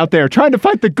Lindy out there trying to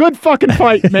fight the good fucking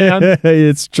fight, man.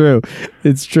 It's true.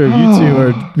 It's true. You two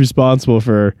are responsible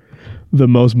for the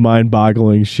most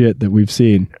mind-boggling shit that we've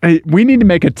seen. Hey, we need to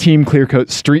make a Team Clearcoat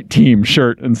Street Team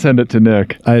shirt and send it to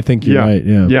Nick. I think you're right.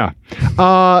 Yeah.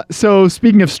 Yeah. So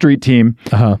speaking of Street Team,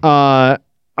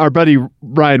 our buddy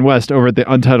Ryan West over at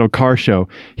the Untitled Car Show,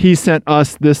 he sent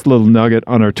us this little nugget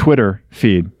on our Twitter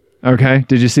feed. Okay.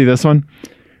 Did you see this one?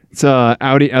 It's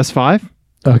Audi S5.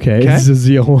 Okay. This is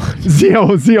a Z01.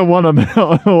 Z01 on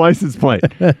the license plate.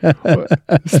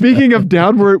 Speaking of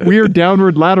weird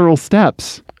downward lateral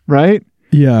steps, right?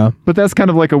 Yeah. But that's kind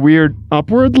of like a weird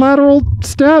upward lateral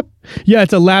step. Yeah,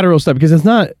 it's a lateral step because the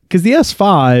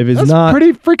S5 is That's not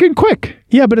pretty freaking quick.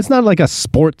 Yeah, but it's not like a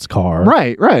sports car.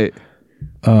 Right.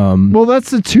 Well,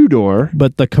 that's a two-door.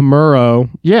 But the Camaro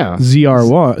Yeah.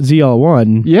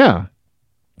 ZL1. Yeah.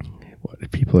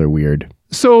 People are weird.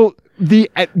 So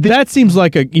that seems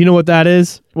like you know what that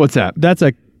is? what's that?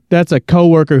 That's a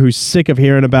coworker who's sick of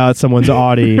hearing about someone's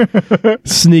Audi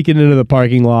sneaking into the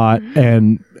parking lot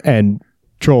and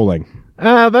trolling.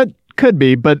 That could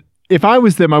be, but if I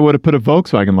was them, I would have put a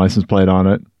Volkswagen license plate on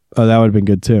it. Oh, that would have been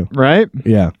good too. Right?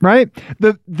 Yeah. Right?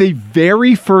 The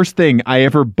very first thing I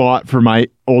ever bought for my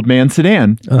old man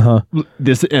sedan,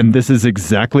 this is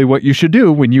exactly what you should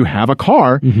do when you have a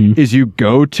car, is you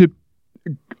go to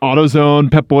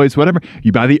AutoZone, Pep Boys, whatever.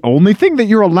 You buy the only thing that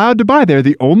you're allowed to buy there,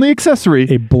 the only accessory.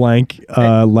 A blank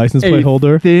license plate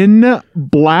holder. Thin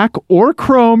black or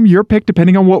chrome, your pick,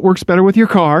 depending on what works better with your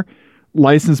car,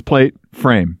 license plate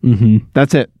frame.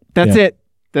 That's it. That's it.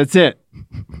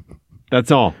 That's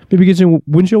all. Maybe get your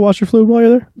windshield washer fluid while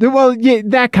you're there? Well, yeah,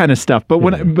 that kind of stuff. But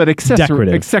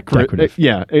Decorative.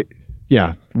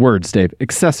 Yeah. Words, Dave.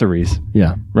 Accessories.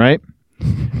 Yeah. Right?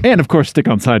 And of course, stick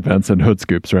on side vents and hood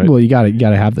scoops, right? Well, you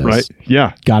gotta have those. Right?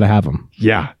 Yeah. Gotta have them.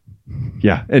 Yeah.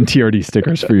 Yeah. And TRD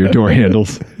stickers for your door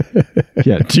handles.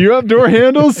 Yeah. Do you have door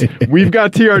handles? We've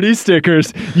got TRD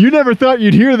stickers. You never thought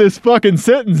you'd hear this fucking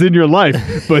sentence in your life,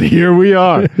 but here we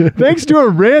are. Thanks to a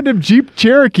random Jeep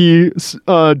Cherokee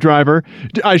driver.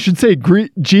 I should say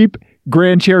Jeep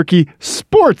Grand Cherokee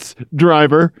sports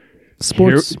driver.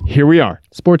 Sports. Here we are.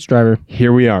 Sports driver.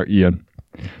 Here we are, Ian.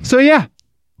 So yeah.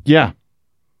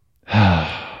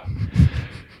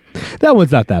 That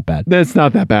one's not that bad. That's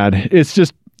not that bad. It's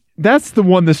just, that's the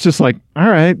one that's just like, all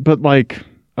right, but like,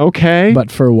 okay.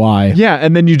 But for why? Yeah,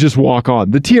 and then you just walk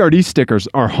on. The TRD stickers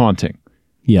are haunting.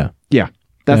 Yeah. Yeah,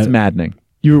 that's maddening.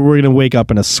 We're going to wake up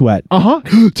in a sweat.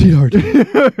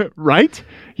 TRD. Right?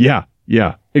 Yeah,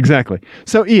 exactly.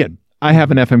 So, Ian, I have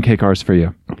an FMK Cars for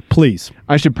you. Please.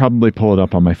 I should probably pull it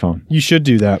up on my phone. You should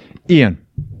do that. Ian.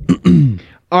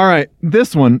 All right,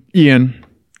 this one, Ian,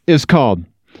 is called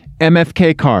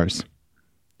MFK Cars.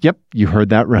 Yep, you heard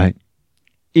that right.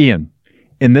 Ian,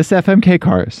 in this FMK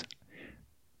Cars,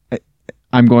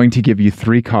 I'm going to give you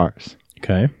 3 cars.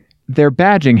 Okay. Their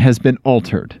badging has been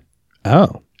altered.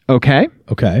 Oh. Okay?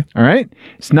 Okay. All right?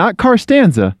 It's not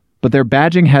Carstanza, but their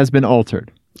badging has been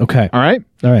altered. Okay. All right?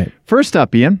 All right. First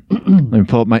up, Ian. Let me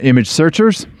pull up my image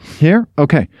searchers here.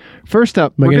 Okay. First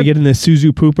up. Am I going to get in the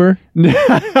Suzu pooper?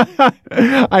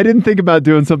 I didn't think about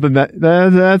doing something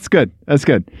that's good. That's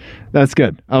good.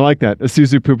 I like that. A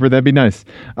Suzu pooper. That'd be nice.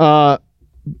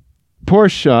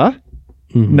 Porsche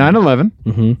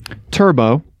 911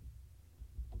 Turbo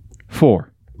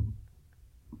 4.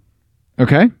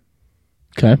 Okay?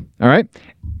 Okay. All right?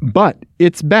 But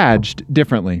it's badged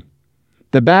differently.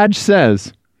 The badge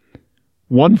says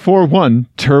 141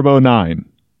 Turbo 9.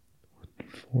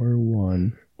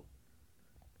 4-1.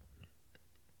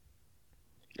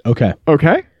 Okay.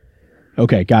 Okay?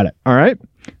 Okay. Got it. All right.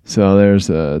 So there's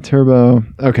a turbo.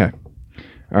 Okay.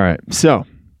 All right. So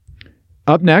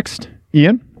up next,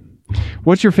 Ian,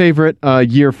 what's your favorite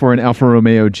year for an Alfa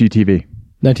Romeo GTV?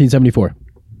 1974.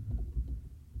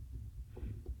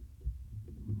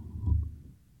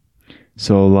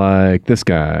 So like this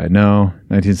guy. No,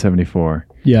 1974.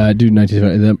 Yeah, dude,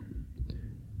 1974.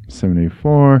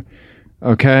 74.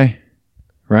 Okay.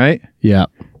 Right? Yeah.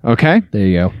 Okay. There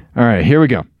you go. All right. Here we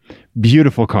go.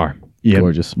 Beautiful car. Ian,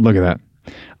 Gorgeous. Look at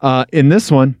that. In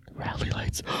this one, Rally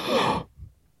lights.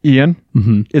 Ian,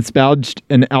 it's badged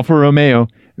an Alfa Romeo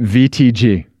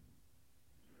VTG.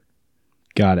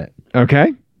 Got it.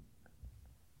 Okay.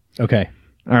 Okay.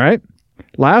 All right.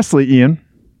 Lastly, Ian,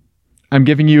 I'm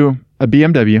giving you a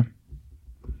BMW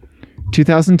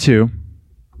 2002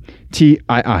 Tii.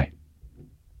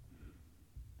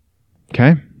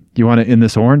 Okay. You want it in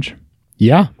this orange?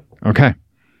 Yeah. Okay.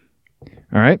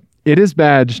 All right. It is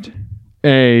badged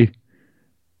a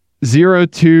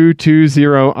 0220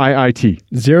 IIT.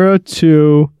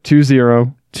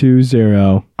 0220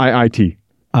 IIT.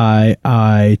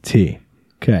 IIT.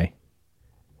 Okay.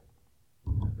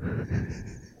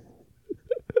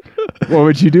 What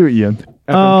would you do, Ian?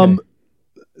 FMK.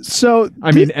 So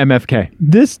I mean MFK.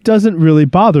 this doesn't really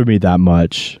bother me that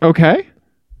much. Okay.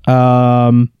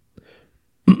 So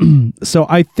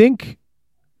I think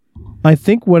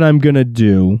what I'm gonna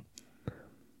do.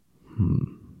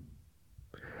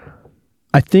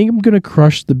 I think I'm gonna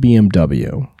crush the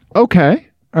BMW, Okay.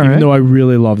 All even right. though I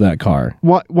really love that car.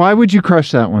 Why would you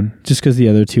crush that one? Just because the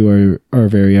other two are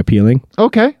very appealing.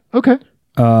 Okay. Okay.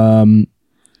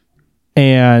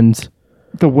 And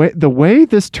The way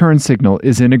this turn signal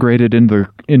is integrated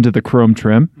into the chrome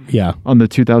trim yeah, on the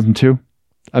 2002,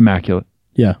 immaculate.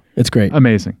 yeah, it's great.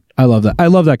 Amazing. I love that. I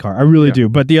love that car. I really do.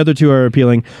 But the other two are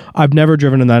appealing. I've never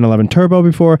driven a 911 Turbo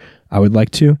before. I would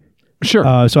like to. Sure.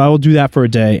 So I will do that for a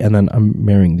day, and then I'm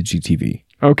marrying the GTV.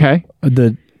 Okay.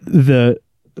 The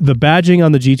badging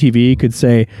on the GTV could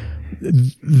say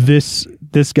this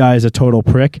guy is a total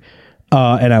prick,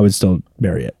 and I would still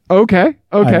marry it. Okay.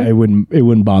 Okay. It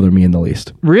wouldn't bother me in the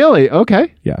least. Really?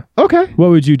 Okay. Yeah. Okay. What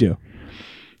would you do?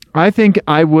 I think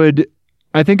I would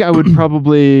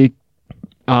probably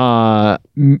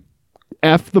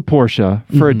F the Porsche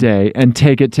for a day and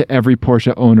take it to every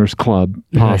Porsche owners club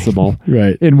possible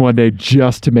Right. in one day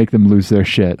just to make them lose their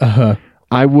shit. Uh-huh.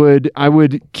 I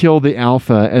would kill the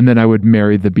Alpha and then I would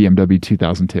marry the BMW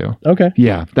 2002. Okay.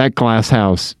 Yeah, that glass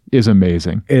house is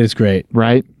amazing, It is great.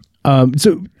 right?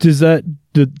 So does the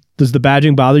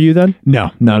badging bother you then? No,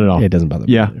 not at all. It doesn't bother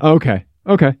me. Yeah. Okay.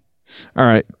 Okay. All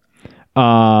right.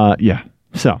 Yeah.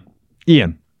 So,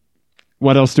 Ian,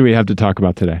 what else do we have to talk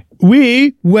about today?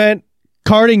 We went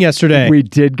karting yesterday. We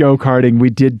did go karting. We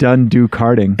did do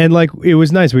karting. And it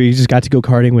was nice. We just got to go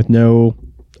karting with no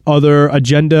other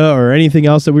agenda or anything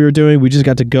else that we were doing. We just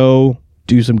got to go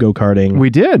do some go-karting.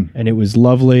 We did. And it was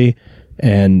lovely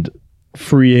and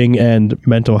freeing and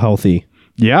mental healthy.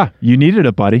 Yeah. You needed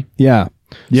it, buddy. Yeah.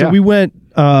 Yeah. So we went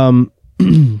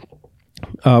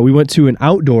we went to an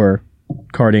outdoor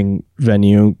karting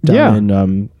venue down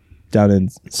in southern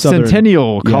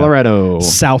Centennial, Colorado.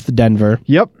 South Denver,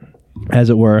 Yep. as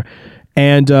it were,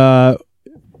 and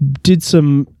did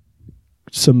some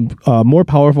more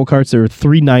powerful karts. There were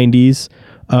 390s,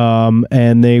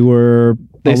 and they were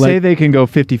They say they can go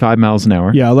 55 miles an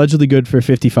hour. allegedly good for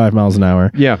 55 miles an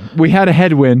hour. Yeah. We had a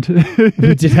headwind.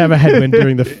 We did have a headwind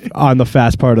on the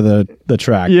fast part of the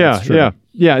track. Yeah. That's true.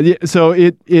 Yeah. So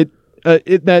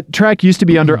that track used to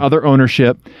be under other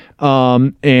ownership.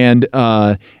 When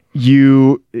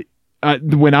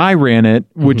I ran it,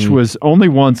 which was only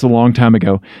once a long time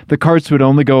ago, the karts would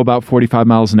only go about 45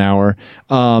 miles an hour,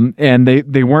 and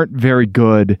they weren't very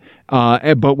good.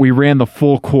 But we ran the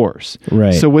full course.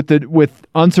 Right. So with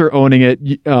Unser owning it,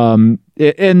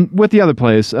 and with the other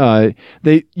place,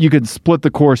 you could split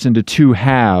the course into two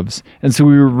halves, and so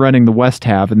we were running the west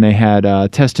half, and they had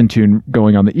Test and Tune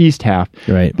going on the east half.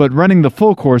 Right. But running the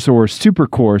full course or super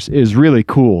course is really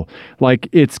cool. Like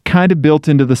it's kind of built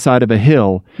into the side of a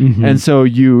hill, and so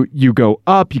you go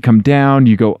up, you come down,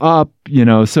 you go up.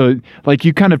 So like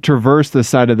you kind of traverse the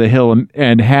side of the hill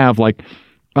and have like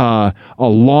a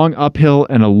long uphill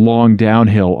and a long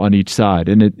downhill on each side,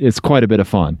 and it's quite a bit of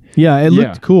fun. Yeah, it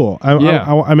looked cool.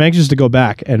 I'm anxious to go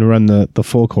back and run the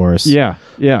full course. Yeah.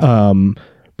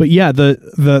 But But yeah,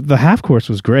 the half course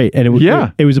was great, and it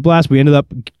was a blast. We ended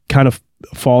up kind of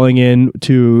falling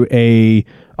into a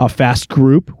fast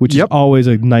group, which is always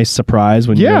a nice surprise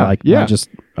when you're like not just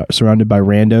surrounded by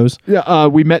randos. Yeah,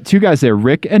 we met two guys there,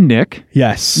 Rick and Nick.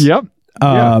 Yes. Yep.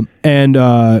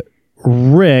 And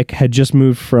Rick had just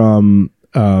moved from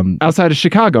outside of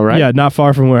Chicago, right? Yeah, not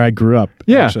far from where I grew up.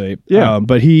 Actually. Yeah.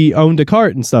 But he owned a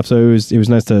cart and stuff, so it was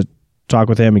nice to talk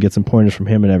with him and get some pointers from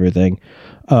him and everything.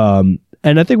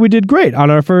 And I think we did great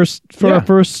on our first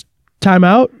time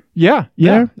out. Yeah.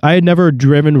 I had never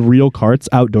driven real carts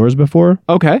outdoors before.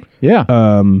 Okay. Yeah.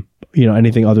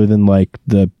 Anything other than like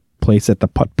the place at the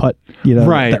putt,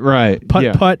 right.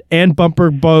 Putt and bumper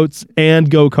boats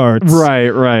and go-karts.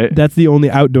 Right. That's the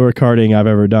only outdoor karting I've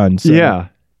ever done. So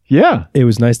yeah. It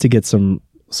was nice to get some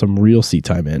real seat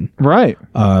time in. Right.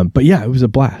 But yeah, it was a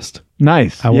blast.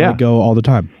 Nice. I want to go all the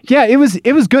time. Yeah, it was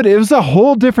good. It was a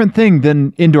whole different thing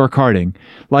than indoor karting.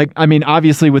 Like, I mean,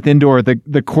 obviously with indoor,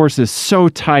 the course is so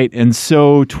tight and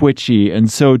so twitchy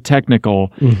and so technical.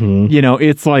 Mm-hmm. You know,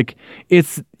 it's like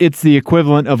it's the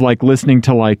equivalent of like listening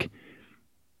to like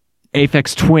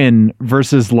Aphex Twin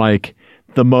versus like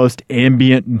the most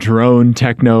ambient drone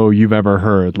techno you've ever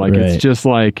heard. Like It's just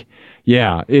like,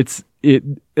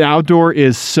 outdoor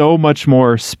is so much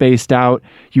more spaced out.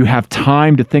 You have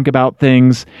time to think about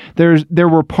things. There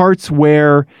were parts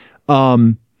where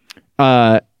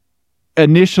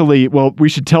initially, well, we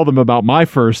should tell them about my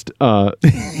first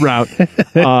route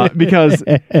because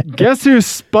guess who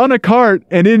spun a cart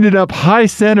and ended up high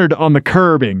centered on the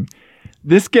curbing?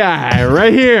 This guy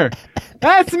right here.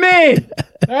 That's me.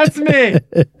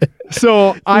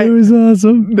 So it was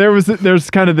awesome. There's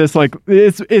kind of this like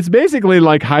it's basically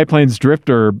like High Plains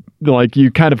Drifter. Like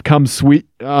you kind of come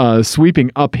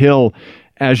sweeping uphill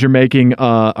as you're making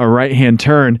a right hand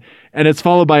turn, and it's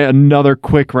followed by another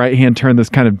quick right hand turn that's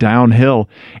kind of downhill.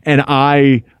 And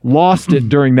I lost it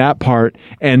during that part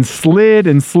and slid,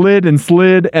 and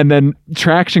then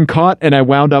traction caught, and I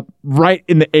wound up right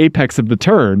in the apex of the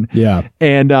turn. Yeah.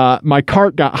 And my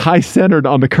cart got high centered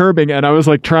on the curbing, and I was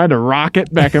like trying to rock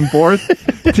it back and forth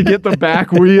to get the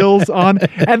back wheels on.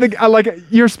 And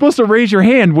you're supposed to raise your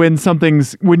hand when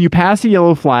you pass a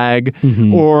yellow flag,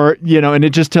 or and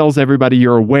it just tells everybody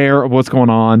you're aware of what's going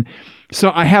on. So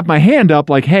I have my hand up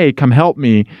like, hey, come help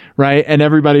me, right? And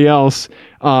everybody else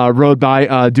rode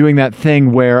by doing that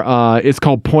thing where it's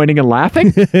called pointing and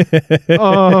laughing.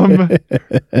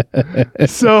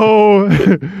 So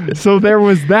there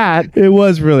was that. It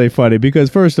was really funny because,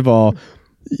 first of all,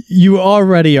 you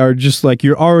already are just like,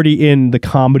 you're already in the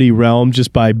comedy realm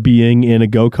just by being in a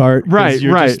go-kart. Right,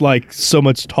 you're just like so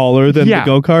much taller than the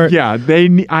go-kart. Yeah,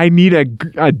 I need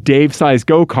a Dave-sized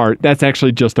go-kart. That's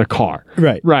actually just a car.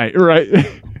 Right.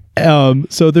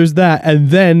 So there's that.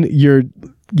 And then you're,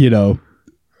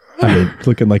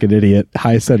 looking like an idiot,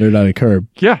 high-centered on a curb.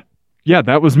 Yeah,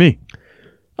 that was me.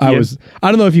 I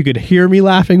don't know if you could hear me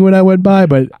laughing when I went by,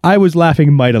 but I was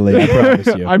laughing mightily, I promise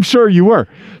you. I'm sure you were.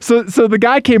 So the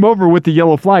guy came over with the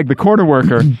yellow flag, the corner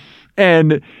worker,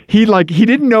 and he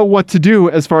didn't know what to do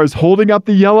as far as holding up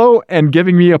the yellow and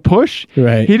giving me a push.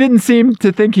 Right. He didn't seem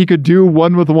to think he could do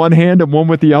one with one hand and one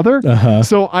with the other. Uh-huh.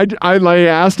 So I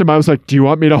asked him, I was like, do you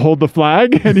want me to hold the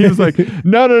flag? And he was like,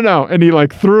 no. And he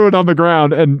threw it on the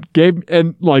ground and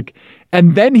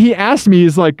and then he asked me,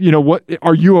 he's like, what,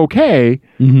 are you okay?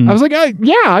 Mm-hmm. I was like,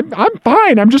 yeah, I'm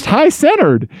fine. I'm just high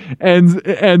centered.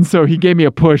 And so he gave me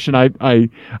a push, and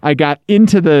I got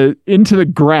into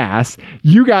the grass.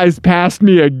 You guys passed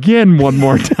me again one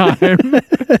more time,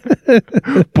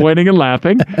 pointing and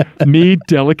laughing, me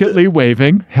delicately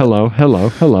waving, hello,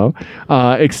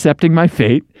 accepting my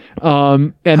fate.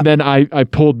 And then I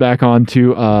pulled back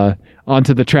onto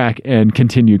the track and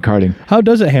continued karting. How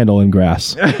does it handle in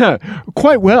grass?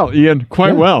 Quite well, Ian.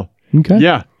 Quite well. Okay.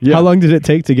 Yeah. How long did it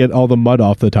take to get all the mud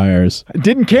off the tires?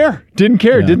 Didn't care.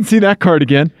 Yeah. Didn't see that cart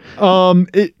again.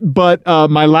 But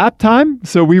my lap time,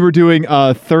 so we were doing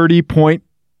 30 point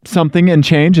something and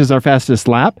change is our fastest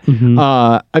lap.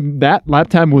 Mm-hmm. That lap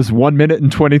time was 1 minute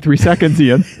and 23 seconds,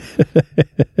 Ian.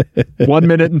 1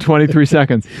 minute and 23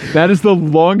 seconds. That is the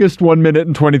longest 1 minute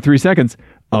and 23 seconds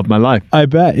of my life. I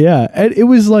bet, yeah. And it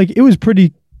was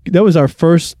pretty, that was our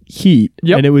first heat.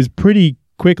 Yep. And it was pretty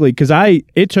quickly, because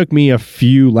it took me a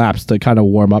few laps to kind of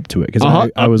warm up to it, because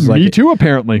I was like, me too,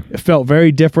 apparently. It felt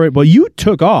very different. Well, you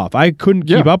took off. I couldn't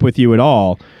keep up with you at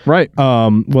all. Right.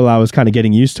 Well, I was kind of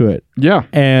getting used to it. Yeah.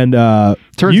 And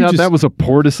turns out that was a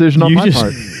poor decision on my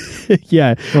part.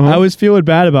 Yeah, I was feeling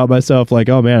bad about myself, like,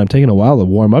 oh man, I'm taking a while to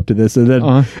warm up to this, and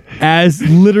then as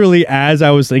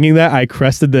I was thinking that, I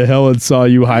crested the hill and saw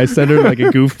you high centered like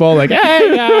a goofball, like,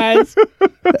 hey guys.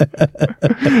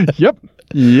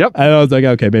 Yep. And I was like,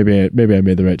 okay, maybe I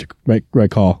made the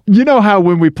right call. You know how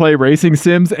when we play racing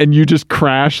sims and you just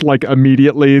crash like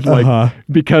immediately, like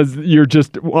because you're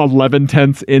just 11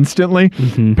 tenths instantly?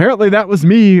 Mm-hmm. Apparently that was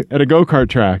me at a go-kart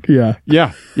track.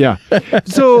 Yeah.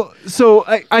 So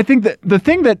I think that the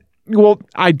thing that, well,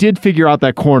 I did figure out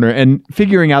that corner, and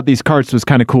figuring out these carts was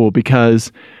kind of cool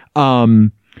because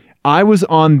I was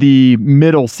on the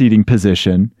middle seating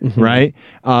position, right?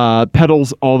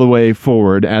 Pedals all the way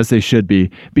forward as they should be,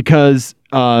 because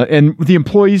and the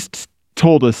employees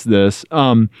told us this,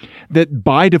 that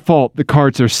by default the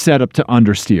carts are set up to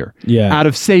understeer. Out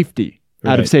of safety.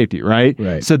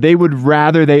 Right? So they would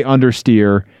rather they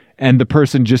understeer and the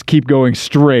person just keep going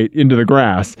straight into the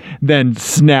grass than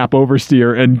snap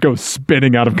oversteer and go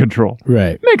spinning out of control.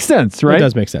 Right. Makes sense, right? It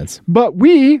does make sense. But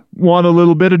we want a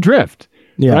little bit of drift.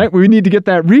 Yeah. Right? We need to get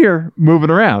that rear moving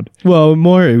around. Well,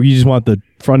 more, you just want the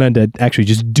front end to actually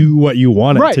just do what you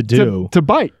want it to do. To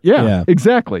bite. Yeah,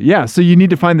 exactly. Yeah. So you need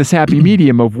to find this happy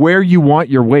medium of where you want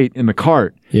your weight in the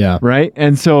cart. Yeah. Right?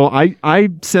 And so I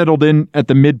settled in at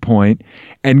the midpoint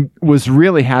and was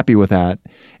really happy with that,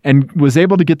 and was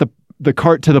able to get the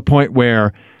cart to the point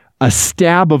where a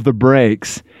stab of the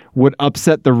brakes would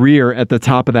upset the rear at the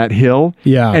top of that hill.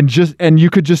 Yeah. And you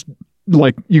could just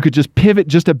pivot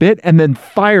just a bit and then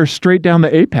fire straight down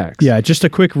the apex. Yeah, just a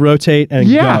quick rotate and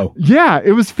go. Yeah,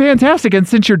 it was fantastic. And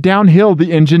since you're downhill,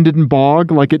 the engine didn't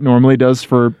bog like it normally does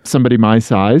for somebody my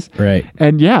size. Right.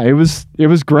 And yeah, it was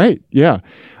great. Yeah.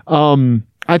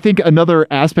 I think another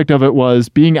aspect of it was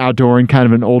being outdoor in kind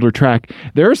of an older track.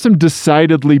 There are some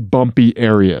decidedly bumpy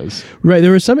areas. Right.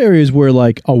 There were some areas where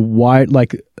like a wide,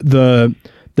 like the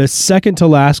second to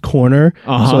last corner,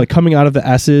 so like coming out of the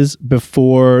S's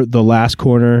before the last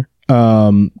corner,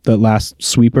 the last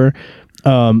sweeper,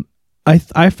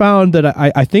 I found that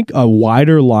I think a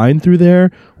wider line through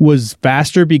there was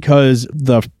faster because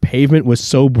the pavement was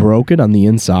so broken on the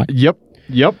inside. Yep.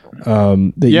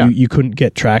 That you couldn't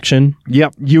get traction.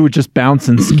 Yep. You would just bounce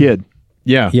and skid.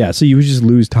 Yeah. So you would just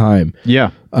lose time. Yeah.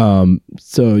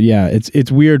 So yeah,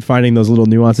 it's weird finding those little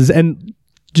nuances and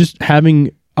just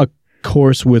having a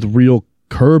course with real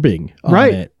curbing on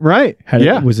it. Right.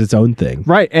 It was its own thing.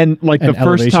 Right. And like the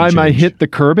first time I hit the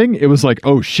curbing, it was like,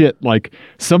 oh shit, like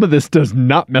some of this does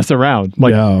not mess around.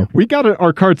 Like we got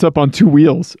our carts up on two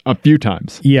wheels a few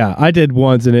times. Yeah, I did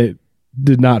once and it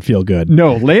did not feel good.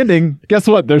 No, landing, guess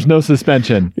what? There's no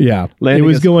suspension. Yeah. Landing it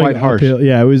was going quite harsh. Uphill.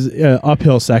 Yeah, it was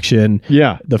uphill section.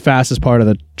 Yeah. The fastest part of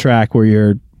the track where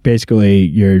you're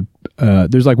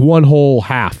there's like one whole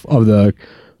half of the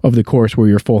course where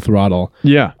you're full throttle.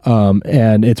 Yeah.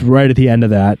 And it's right at the end of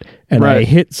that. And I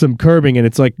hit some curbing, and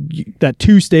it's like that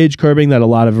 2-stage curbing that a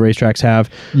lot of racetracks have.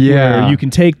 Yeah. Where you can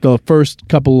take the first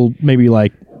couple, maybe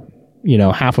like,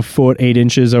 half a foot, 8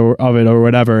 inches of it or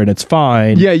whatever, and it's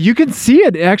fine. Yeah, you can see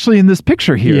it actually in this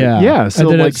picture here. Yeah. So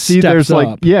and then like, see, there's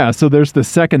up. so there's the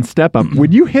second step up.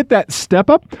 When you hit that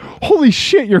step up, holy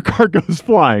shit, your car goes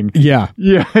flying. Yeah.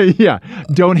 Yeah.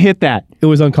 Don't hit that. It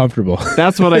was uncomfortable.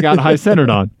 That's what I got high centered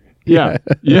on. Yeah.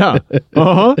 Yeah.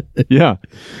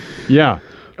 Yeah.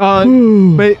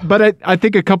 But I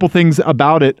think a couple things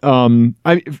about it.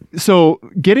 So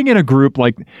getting in a group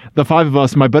like the 5 of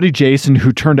us, my buddy Jason,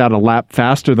 who turned out a lap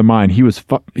faster than mine, he was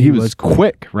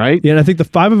quick, right? Yeah, and I think the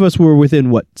 5 of us were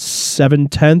within 7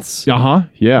 tenths. Yeah.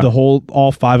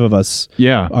 All 5 of us.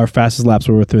 Yeah. Our fastest laps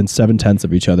were within 7 tenths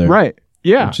of each other. Right.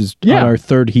 Yeah. Which is on our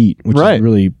third heat, which is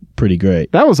really pretty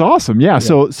great. That was awesome. Yeah.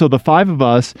 So the 5 of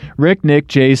us, Rick, Nick,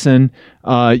 Jason,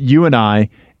 you and I,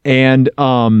 and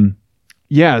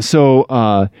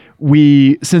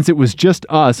since it was just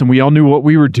us and we all knew what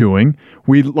we were doing,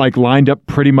 we like lined up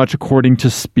pretty much according to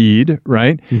speed,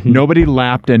 right? Mm-hmm. Nobody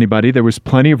lapped anybody. There was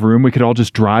plenty of room. We could all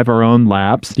just drive our own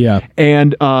laps. Yeah.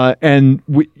 And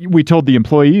we told the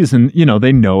employees, and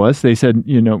they know us. They said,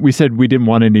 we said we didn't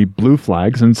want any blue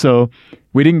flags, and so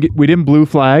we didn't blue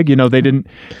flag.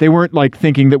 They weren't like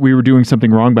thinking that we were doing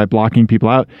something wrong by blocking people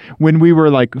out. When we were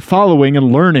like following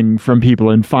and learning from people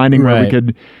and finding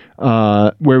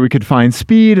where we could find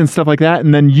speed and stuff like that.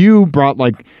 And then you brought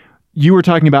you were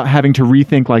talking about having to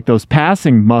rethink like those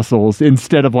passing muscles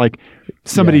instead of like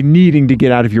somebody needing to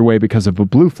get out of your way because of a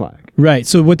blue flag. Right.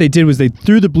 So what they did was they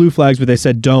threw the blue flags, but they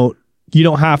said, you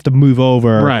don't have to move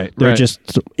over. Right. They're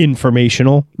just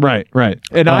informational. Right.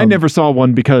 And I never saw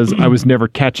one because I was never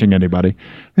catching anybody.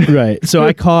 Right. So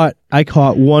I caught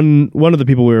one of the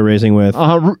people we were racing with.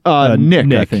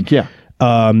 Nick, I think. Yeah.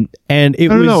 And it I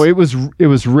don't was know. It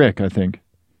was Rick, I think.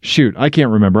 Shoot, I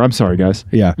can't remember. I'm sorry, guys.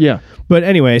 yeah. Yeah, But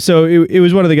anyway, so it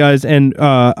was one of the guys, and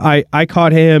I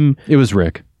caught him, it was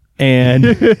Rick. and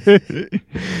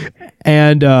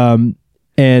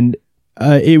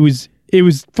it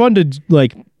was fun to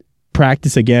like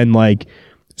practice again, like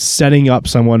setting up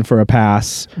someone for a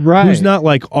pass Right. who's not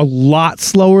like a lot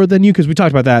slower than you, because we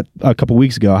talked about that a couple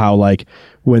weeks ago, how like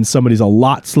when somebody's a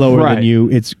lot slower Right. than you,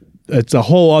 it's a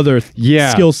whole other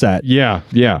skill set Yeah,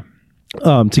 yeah.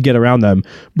 to get around them.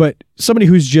 But somebody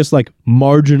who's just like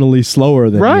marginally slower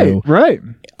than you, Right.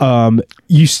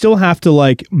 you still have to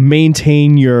like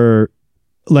maintain your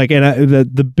like, and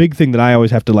the big thing that I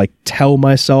always have to like tell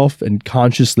myself and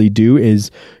consciously do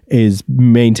is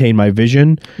maintain my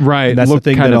vision. Right. And that's Look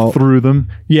the thing kind that'll of through them.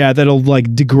 yeah, that'll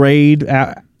like degrade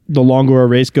the longer a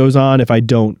race goes on if I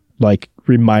don't like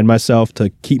remind myself to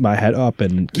keep my head up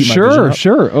and keep my vision up.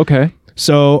 Sure. Okay.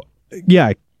 So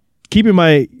yeah, keeping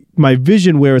my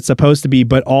vision where it's supposed to be,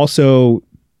 but also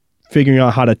figuring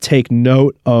out how to take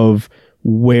note of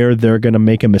where they're going to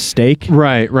make a mistake.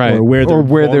 Right. Or where they're there's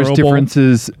vulnerable.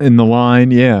 differences in the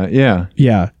line. Yeah.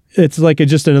 Yeah. It's like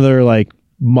just another like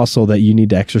muscle that you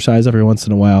need to exercise every once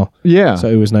in a while. Yeah. So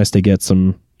it was nice to get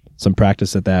some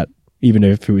practice at that, even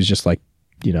if it was just like,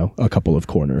 you know, a couple of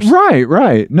corners.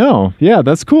 Right. No. Yeah,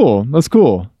 that's cool.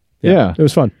 Yeah. It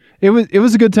was fun. It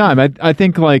was a good time. I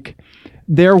think like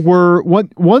there were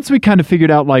once we kind of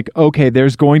figured out like, okay,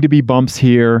 there's going to be bumps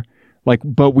here, like,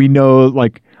 but we know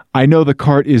like I know the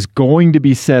cart is going to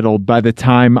be settled by the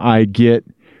time I get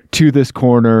to this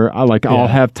corner. I'll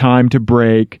have time to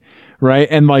brake, right?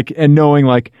 And like knowing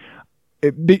like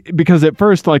because at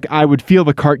first like I would feel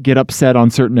the cart get upset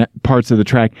on certain parts of the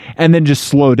track and then just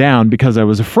slow down because I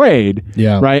was afraid.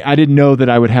 Yeah. Right. I didn't know that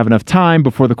I would have enough time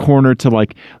before the corner to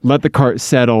like let the cart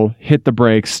settle, hit the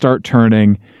brakes, start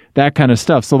turning, that kind of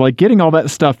stuff. So like getting all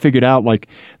that stuff figured out, like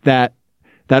that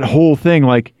whole thing,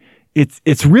 like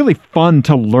it's really fun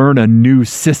to learn a new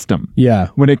system. Yeah.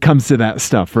 When it comes to that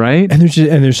stuff, right? And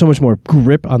there's so much more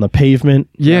grip on the pavement.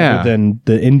 Yeah. Rather than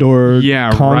the indoor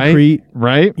concrete.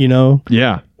 Right. You know?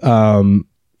 Yeah.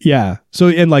 Yeah. So,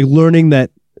 and like learning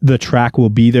that the track will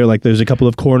be there, like there's a couple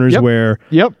of corners where,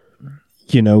 Yep.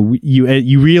 you know,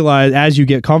 you realize as you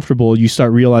get comfortable, you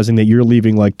start realizing that you're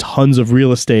leaving like tons of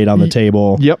real estate on the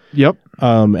table. Yep.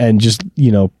 And just,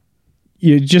 you know,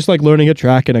 you just like learning a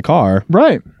track in a car.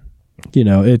 Right. You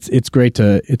know, it's great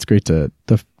to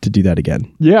do that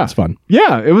again. Yeah. It's fun.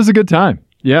 Yeah. It was a good time.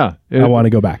 Yeah. I want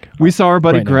to go back. We saw our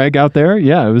buddy right now. Greg out there.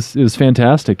 Yeah. It was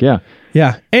fantastic. Yeah.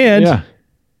 Yeah. And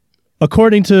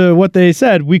according to what they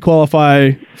said, we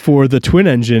qualify for the twin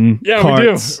engine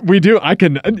carts. We do. I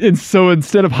can. And so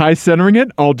instead of high centering it,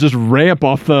 I'll just ramp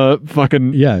off the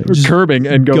fucking just curbing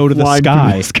and go to the flying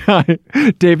sky. through the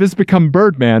sky. Davis become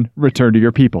Birdman. Return to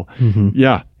your people. Mm-hmm.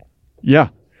 Yeah.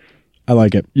 I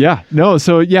like it. Yeah. No.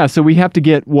 So we have to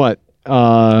get what?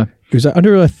 It was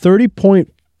under a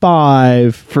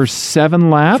 30.5 For 7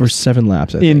 laps? for 7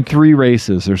 laps. I in think. 3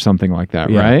 races or something like that,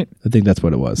 Yeah. right? I think that's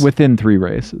what it was. Within 3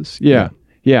 races. Yeah.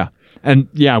 And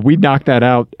we knocked that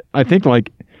out. I think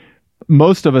like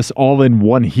most of us all in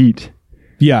one heat.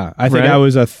 yeah, I think Right? I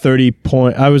was a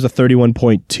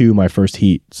 31.2 my first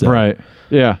heat. So, Right.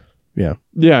 Yeah. Yeah.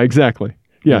 Yeah, exactly.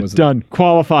 Yeah, was it? done.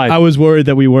 Qualified. I was worried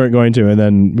that we weren't going to, and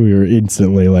then we were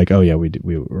instantly like, oh yeah, we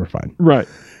were fine. Right.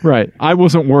 I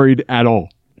wasn't worried at all.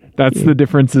 That's the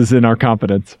differences in our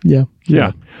confidence. Yeah.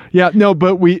 Yeah. No,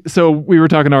 but we were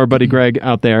talking to our buddy Greg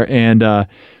out there, and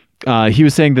he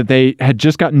was saying that they had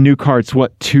just gotten new carts.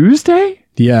 What, Tuesday?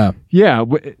 Yeah. Yeah.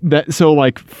 So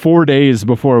like 4 days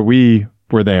before we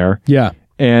were there, Yeah.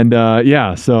 and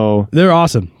so They're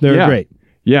awesome. They're great.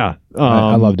 yeah,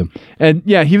 I loved them. And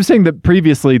yeah, he was saying that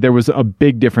previously there was a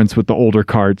big difference with the older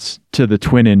carts to the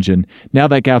twin engine. Now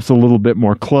that gap's a little bit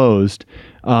more closed.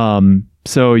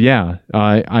 So yeah,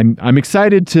 I'm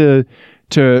excited to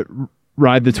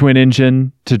ride the twin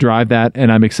engine, to drive that,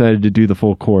 and I'm excited to do the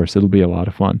full course. It'll be a lot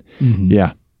of fun. Mm-hmm.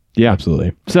 Yeah.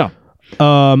 Absolutely. So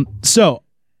So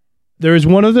there is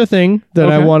one other thing that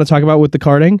I Okay. want to talk about with the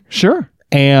karting, sure.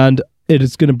 and it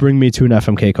is going to bring me to an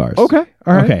FMK cars. Okay.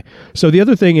 All right. Okay. So the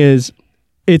other thing is,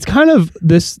 it's kind of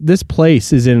this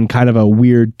place is in kind of a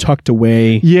weird tucked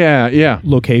away Yeah.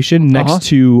 location next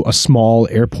to a small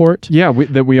airport. Yeah.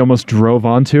 That we almost drove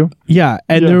onto. Yeah.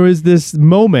 And Yeah. there was this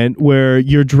moment where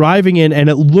you're driving in and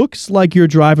it looks like you're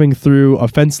driving through a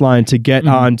fence line to get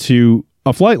onto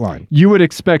a flight line. You would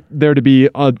expect there to be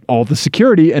all the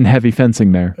security and heavy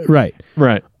fencing there. Right.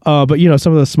 Right. But you know,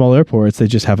 some of the small airports, they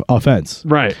just have a fence.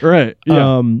 Right.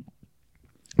 Yeah.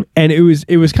 And it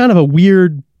was kind of a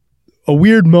weird a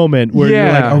weird moment where you're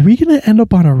like, Yeah. are we going to end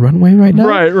up on a runway right now?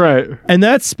 Right. And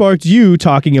that sparked you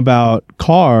talking about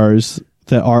cars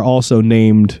that are also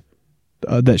named,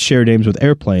 that share names with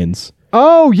airplanes.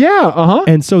 Oh, yeah. Uh-huh.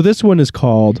 And so this one is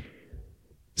called,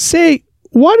 say,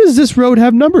 why does this road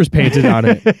have numbers painted on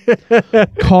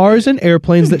it? Cars and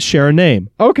airplanes that share a name.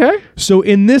 Okay. So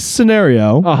in this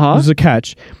scenario, Uh-huh. there's a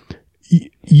catch.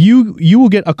 You will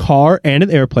get a car and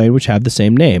an airplane which have the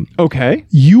same name. Okay.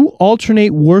 You alternate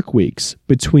work weeks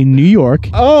between New York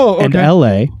Oh, okay. and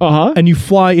LA, Uh-huh. and you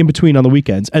fly in between on the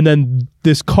weekends. And then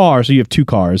this car, so you have two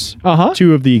cars, Uh-huh.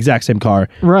 two of the exact same car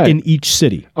Right. in each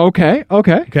city. Okay.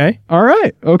 Okay? All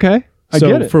right. Okay. I so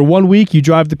get it. for 1 week, you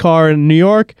drive the car in New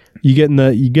York, you get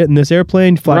in this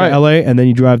airplane, fly Right. to LA, and then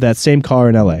you drive that same car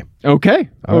in LA. Okay.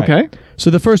 All right. Okay. So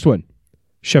the first one,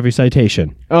 Chevy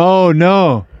Citation. Oh,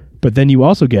 no. But then you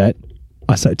also get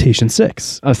a Citation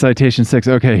 6. A Citation 6.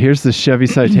 Okay, here's the Chevy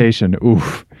Citation.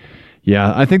 Oof.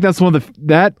 Yeah, I think that's one of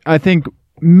that I think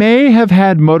may have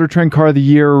had Motor Trend Car of the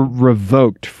Year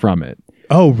revoked from it.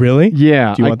 Oh, really?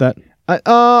 Yeah. Do you want that?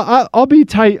 I'll be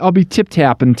tight. I'll be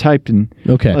tip-tap and typing.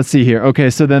 Okay. Let's see here. Okay,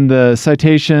 so then the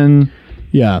Citation,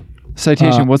 Yeah.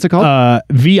 what's it called?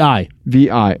 VI.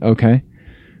 VI. Okay.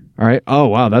 All right. Oh,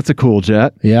 wow, that's a cool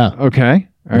jet. Yeah. Okay.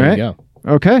 All There right. you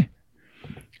go. Okay.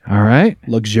 All right.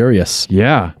 Luxurious.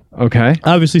 Yeah. Okay.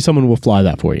 Obviously, someone will fly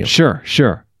that for you. Sure.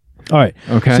 All right.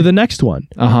 Okay. So the next one,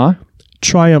 Uh-huh.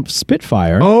 Triumph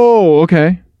Spitfire, Oh,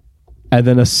 okay. and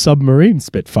then a submarine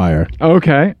Spitfire.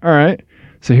 Okay. All right.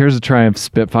 So here's a Triumph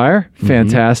Spitfire.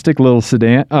 Fantastic little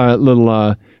sedan,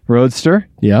 little roadster.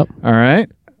 Yep. All right.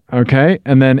 Okay.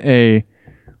 And then a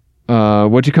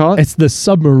what'd you call it? It's the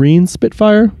submarine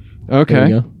Spitfire. There Okay.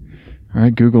 you go. All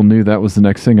right. Google knew that was the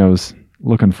next thing I was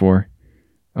looking for.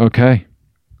 Okay.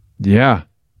 Yeah.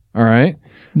 All right.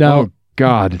 Now, Oh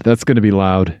God, that's going to be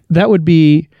loud. that would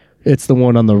be, it's the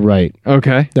one on the right.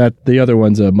 Okay. That the other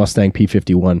one's a Mustang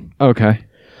P51. Okay.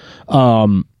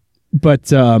 But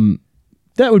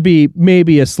that would be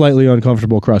maybe a slightly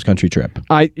uncomfortable cross-country trip.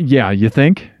 Yeah, you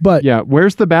think? But Yeah.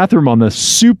 Where's the bathroom on this?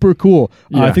 super cool.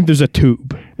 Yeah. I think there's a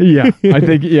tube. Yeah. I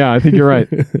think you're right.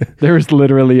 There's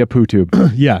literally a poo tube.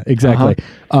 Yeah, exactly.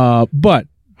 But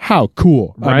how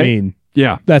cool. I Right? mean,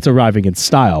 Yeah. that's arriving in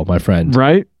style, my friend.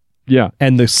 Right? Yeah.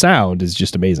 And the sound is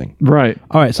just amazing. Right.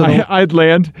 All right, so I'd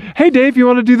land. Hey, Dave, you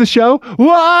want to do the show?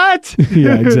 What?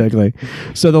 yeah, exactly.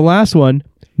 So the last one,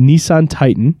 Nissan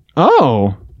Titan,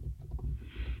 Oh,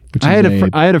 which I is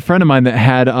had a friend of mine that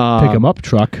had pick 'em up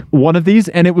truck. one of these,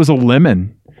 and it was a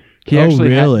lemon. He Oh, actually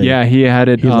really? he had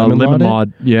it He lemon lemon lawed it?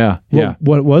 mod. Yeah, yeah.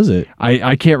 What was it?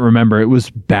 I can't remember. It was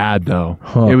bad though.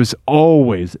 Huh. It was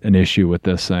always an issue with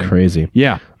this thing. Crazy.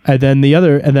 Yeah. And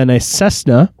then a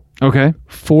Cessna Okay.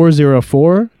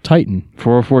 404 Titan.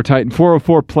 404 Titan.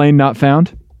 404 plane not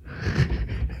found.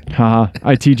 Haha.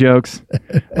 IT jokes.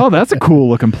 Oh, that's a cool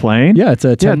looking plane. Yeah, it's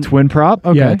a 10, twin prop.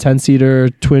 Okay. yeah, 10-seater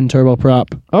twin turbo prop.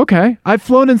 Okay. I've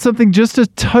flown in something just a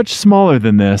touch smaller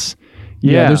than this.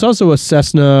 Yeah. There's also a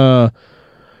Cessna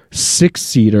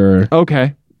 6-seater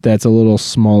Okay. that's a little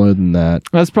smaller than that.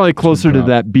 That's probably closer to prop.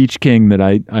 that Beach King that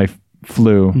I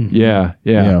flew. Yeah.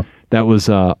 Yeah. That was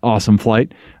awesome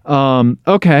flight.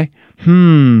 Okay.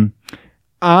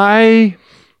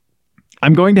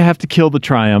 I'm going to have to kill the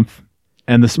Triumph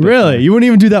and the Spitfire. Really? You wouldn't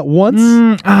even do that once?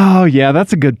 Oh, yeah,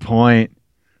 that's a good point.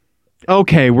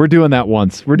 Okay, we're doing that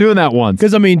once.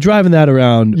 Because I mean, driving that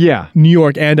around Yeah. New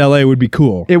York and LA would be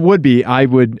cool. It would be. I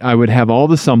would have all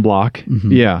the sunblock.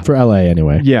 Yeah. For LA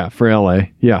anyway. Yeah, for LA.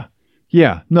 Yeah.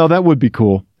 Yeah. No, that would be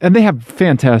cool. And they have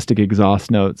fantastic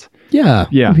exhaust notes. Yeah.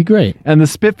 Yeah. It'd be great. And the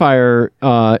Spitfire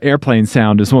airplane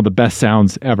sound is one of the best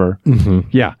sounds ever.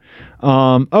 Yeah.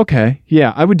 Okay.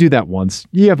 Yeah, I would do that once.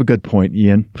 You have a good point,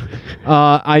 Ian.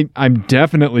 I'm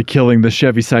definitely killing the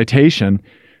Chevy Citation,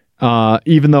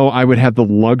 even though I would have the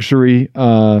luxury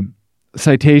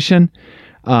Citation.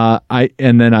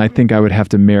 And then I think I would have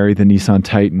to marry the Nissan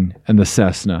Titan and the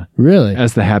Cessna Really?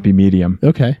 as the happy medium.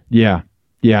 Okay. Yeah.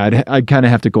 Yeah, I'd kind of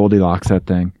have to Goldilocks that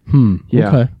thing. Yeah.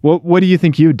 Okay. What do you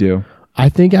think you'd do? I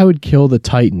think I would kill the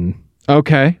Titan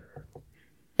Okay.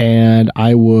 and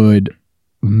I would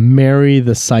marry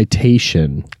the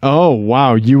Citation. Oh,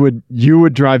 wow. You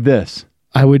would drive this.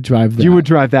 I would drive that. You would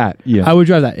drive that. Yeah. I would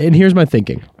drive that. And here's my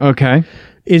thinking Okay.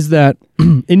 is that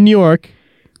in New York,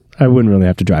 I wouldn't really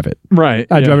have to drive it. Right.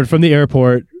 I'd drive it from the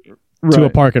airport to a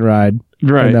park and ride.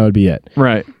 Right. And that would be it.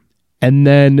 Right. And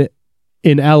then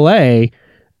in LA,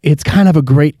 it's kind of a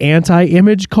great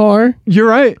anti-image car. You're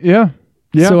right. Yeah.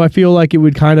 Yeah. So I feel like it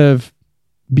would kind of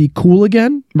be cool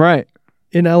again right.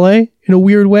 in LA in a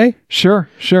weird way. Sure.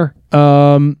 Sure.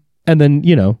 And then,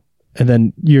 and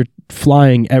then you're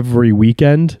flying every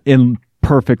weekend in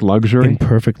perfect luxury. in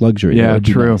perfect luxury. That Yeah, would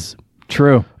be true. nice.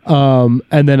 True.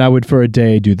 And then I would for a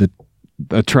day do the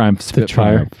A Triumph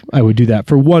Spitfire. Triumph. I would do that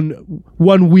for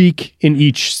one week in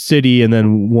each city, and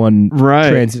then one Right.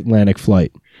 transatlantic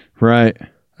flight. Right.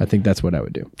 I think that's what I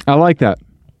would do. I like that.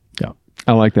 Yeah.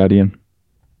 I like that, Ian.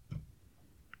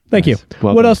 Thank Nice. you.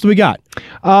 Well What done. else do we got?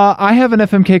 I have an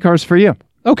FMK Cars for you.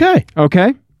 Okay.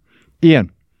 Okay?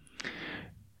 Ian.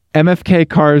 MFK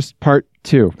Cars Part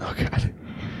 2. Oh God.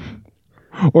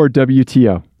 Or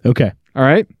WTO. Okay. All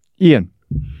right? Ian.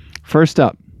 First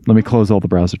up, let me close all the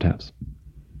browser tabs.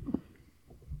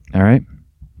 All right?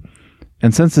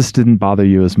 And since this didn't bother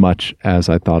you as much as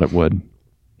I thought it would,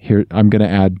 here I'm going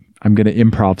to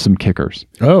improv some kickers.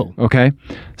 Oh. Okay?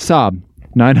 Saab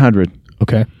 900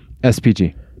 Okay.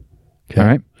 SPG. Okay. All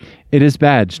right? It is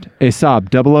badged a Saab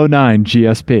 009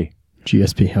 GSP.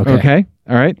 GSP. Okay. Okay?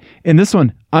 All right? In this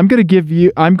one, I'm going to give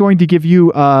you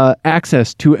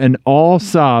access to an all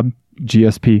Saab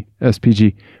GSP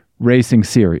SPG racing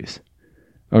series.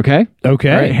 Okay?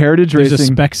 Okay. All right, Heritage There's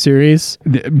Racing. a spec series.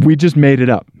 We just made it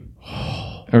up.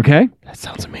 Okay? That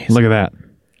sounds amazing. Look at that.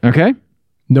 Okay?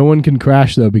 No one can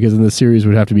crash though, because then the series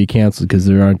would have to be canceled because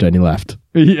there aren't any left.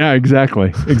 Yeah,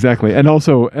 exactly. Exactly. And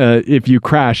also, if you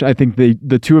crash, I think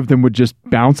the two of them would just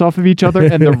bounce off of each other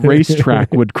and the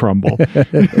racetrack would crumble.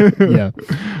 Yeah.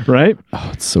 Right? Oh,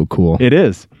 it's so cool. It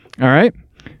is. All right.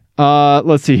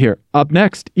 Let's see here. Up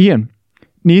next, Ian.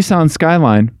 Nissan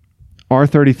Skyline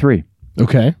R33.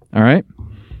 Okay. All right.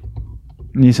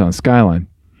 Nissan Skyline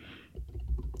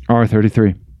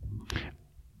R33.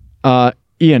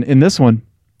 Ian, in this one,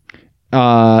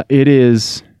 it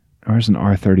is. Where's an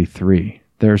R33?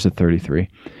 There's a 33.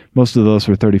 Most of those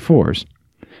were 34s.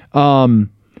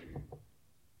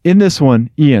 In this one,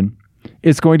 Ian,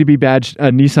 it's going to be badged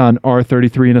a Nissan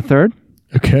R33 and a third.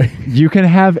 Okay. You can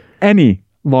have any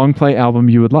long play album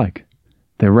you would like.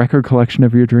 The record collection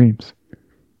of your dreams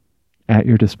at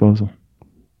your disposal.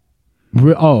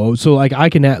 Oh, so like I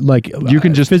can have like You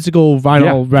can just- physical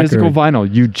vinyl record. Physical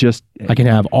vinyl. You just I can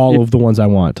have all of the ones I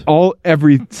want.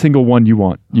 every single one you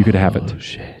want. You could have Oh it.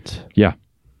 shit. Yeah.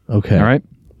 Okay. All right.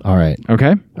 All right.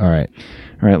 Okay. All right.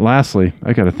 All right. Lastly,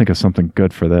 I got to think of something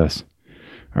good for this.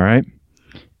 All right.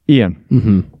 Ian.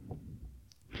 Mm-hmm.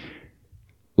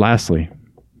 Lastly,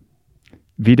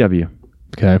 VW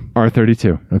Okay.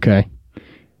 R32 Okay.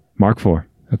 Mark IV.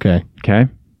 Okay. Okay.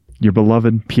 Your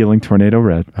beloved peeling tornado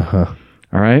red. Uh-huh.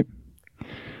 All right.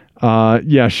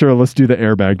 Yeah, sure. Let's do the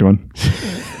airbagged one.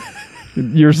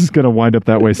 Yours is going to wind up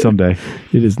that way someday.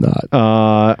 It is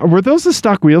not. Were those the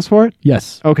stock wheels for it?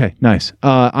 Yes. Okay, nice.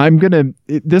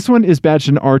 This one is badged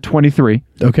an R23.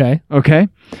 Okay. Okay.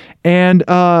 And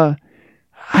I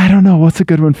don't know what's a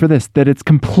good one for this. That it's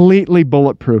completely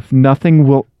bulletproof. Nothing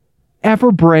will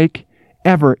ever break,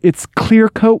 ever. Its clear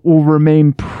coat will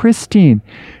remain pristine.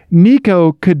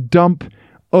 Nico could dump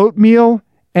oatmeal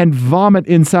and vomit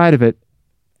inside of it,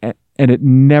 and it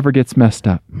never gets messed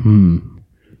up.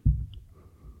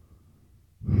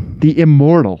 The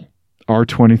immortal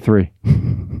R23.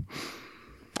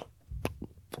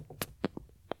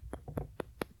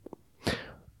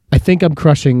 I think I'm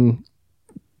crushing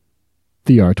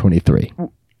the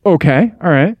R23. Okay. All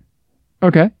right.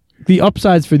 Okay. The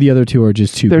upsides for the other two are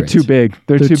just too They're great. too big.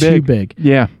 They're too big.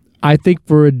 Yeah. I think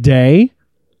for a day,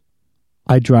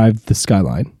 I drive the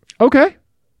Skyline. Okay.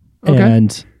 Okay.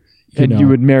 And You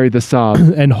would marry the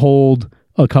Saab. and hold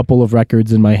a couple of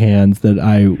records in my hands that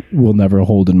I will never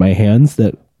hold in my hands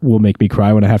that will make me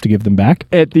cry when I have to give them back.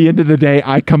 At the end of the day,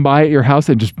 I come by at your house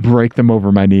and just break them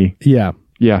over my knee. Yeah,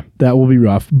 Yeah. that will be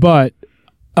rough. But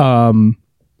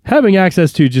having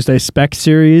access to just a spec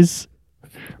series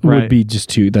Right. would be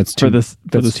just that's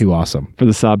too awesome. For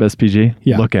the Saab SPG?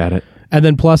 Yeah. Look at it. And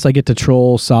then plus I get to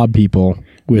troll Saab people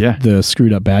with Yeah. the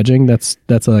screwed up badging. That's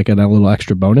like a little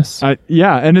extra bonus.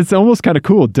 Yeah, and it's almost kind of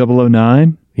cool.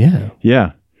 009. Yeah.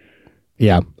 Yeah.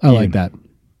 Yeah. I like that.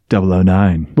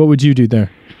 009. What would you do there?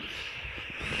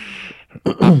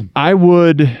 I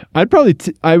would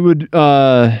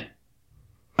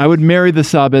marry the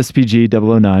Saab SPG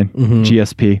 009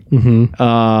 GSP. Mm-hmm.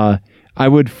 I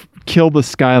would kill the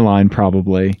Skyline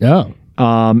probably. Oh.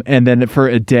 And then for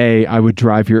a day, I would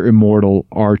drive your immortal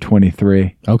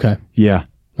R23. Okay. Yeah.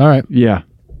 All right. Yeah.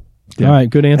 All right.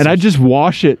 Good answer. And I just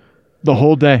wash it the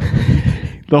whole day.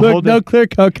 Look, no clear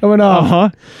coat coming off. Uh-huh.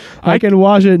 I can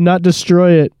wash it, not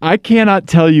destroy it. I cannot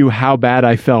tell you how bad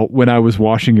I felt when I was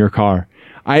washing your car.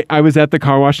 I was at the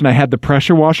car wash and I had the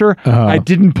pressure washer. Uh-huh. I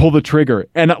didn't pull the trigger.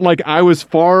 And like I was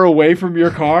far away from your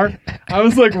car. I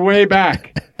was like way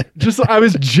back. I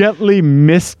was gently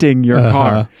misting your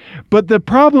car. But the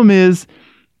problem is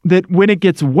that when it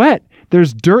gets wet,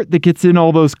 there's dirt that gets in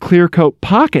all those clear coat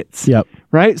pockets. Yep.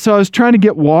 Right? So I was trying to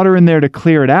get water in there to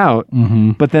clear it out,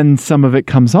 but then some of it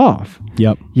comes off.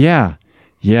 Yep. Yeah.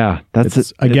 Yeah. That's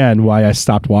It's again why I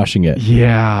stopped washing it.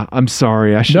 Yeah. I'm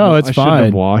sorry. I should it's I shouldn't fine.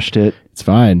 have washed it. It's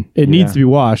fine. It Yeah. needs to be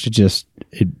washed.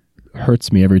 It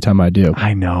hurts me every time I do.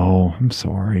 I know. I'm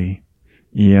sorry.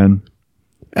 Ian.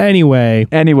 Anyway,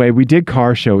 We did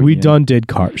car show. we Ian. did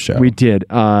cart show. We did.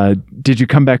 Did you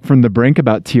come back from the brink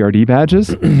about TRD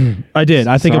badges? I did.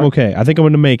 I think I'm Sorry. okay. I think I'm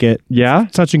going to make it. Yeah.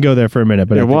 Touch and go there for a minute,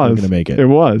 but I think I'm going to make it. It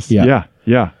was. Yeah. Yeah.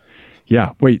 Yeah.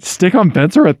 Yeah. Wait, stick on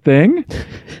vents are a thing?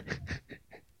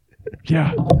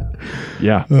 Yeah.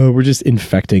 Yeah. We're just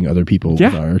infecting other people with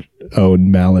Yeah. our own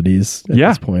maladies at Yeah.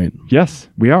 this point. Yes,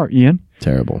 we are, Ian.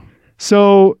 Terrible.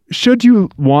 So, should you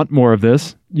want more of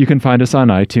this, you can find us on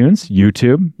iTunes,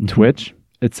 YouTube, Twitch,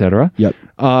 etc. Yep.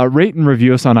 Rate and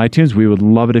review us on iTunes. We would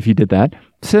love it if you did that.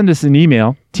 Send us an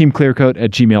email,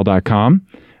 teamclearcoat@gmail.com.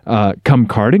 Come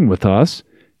karting with us.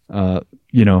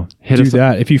 Hit Do us.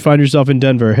 that. If you find yourself in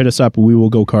Denver, hit us up. We will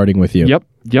go karting with you.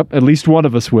 Yep. At least one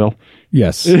of us will.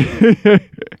 Yes.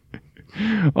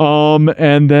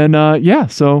 And then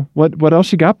so what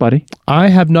else you got, buddy? I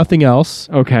have nothing else.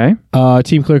 Okay.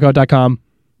 Teamclearcoat.com.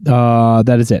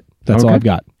 That is it. That's all Okay. I've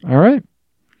got. All right.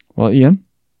 Well, Ian,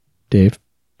 Dave,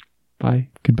 bye.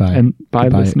 goodbye. And bye,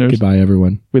 Goodbye. listeners. Goodbye,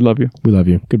 everyone. We love you. We love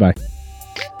you. Goodbye.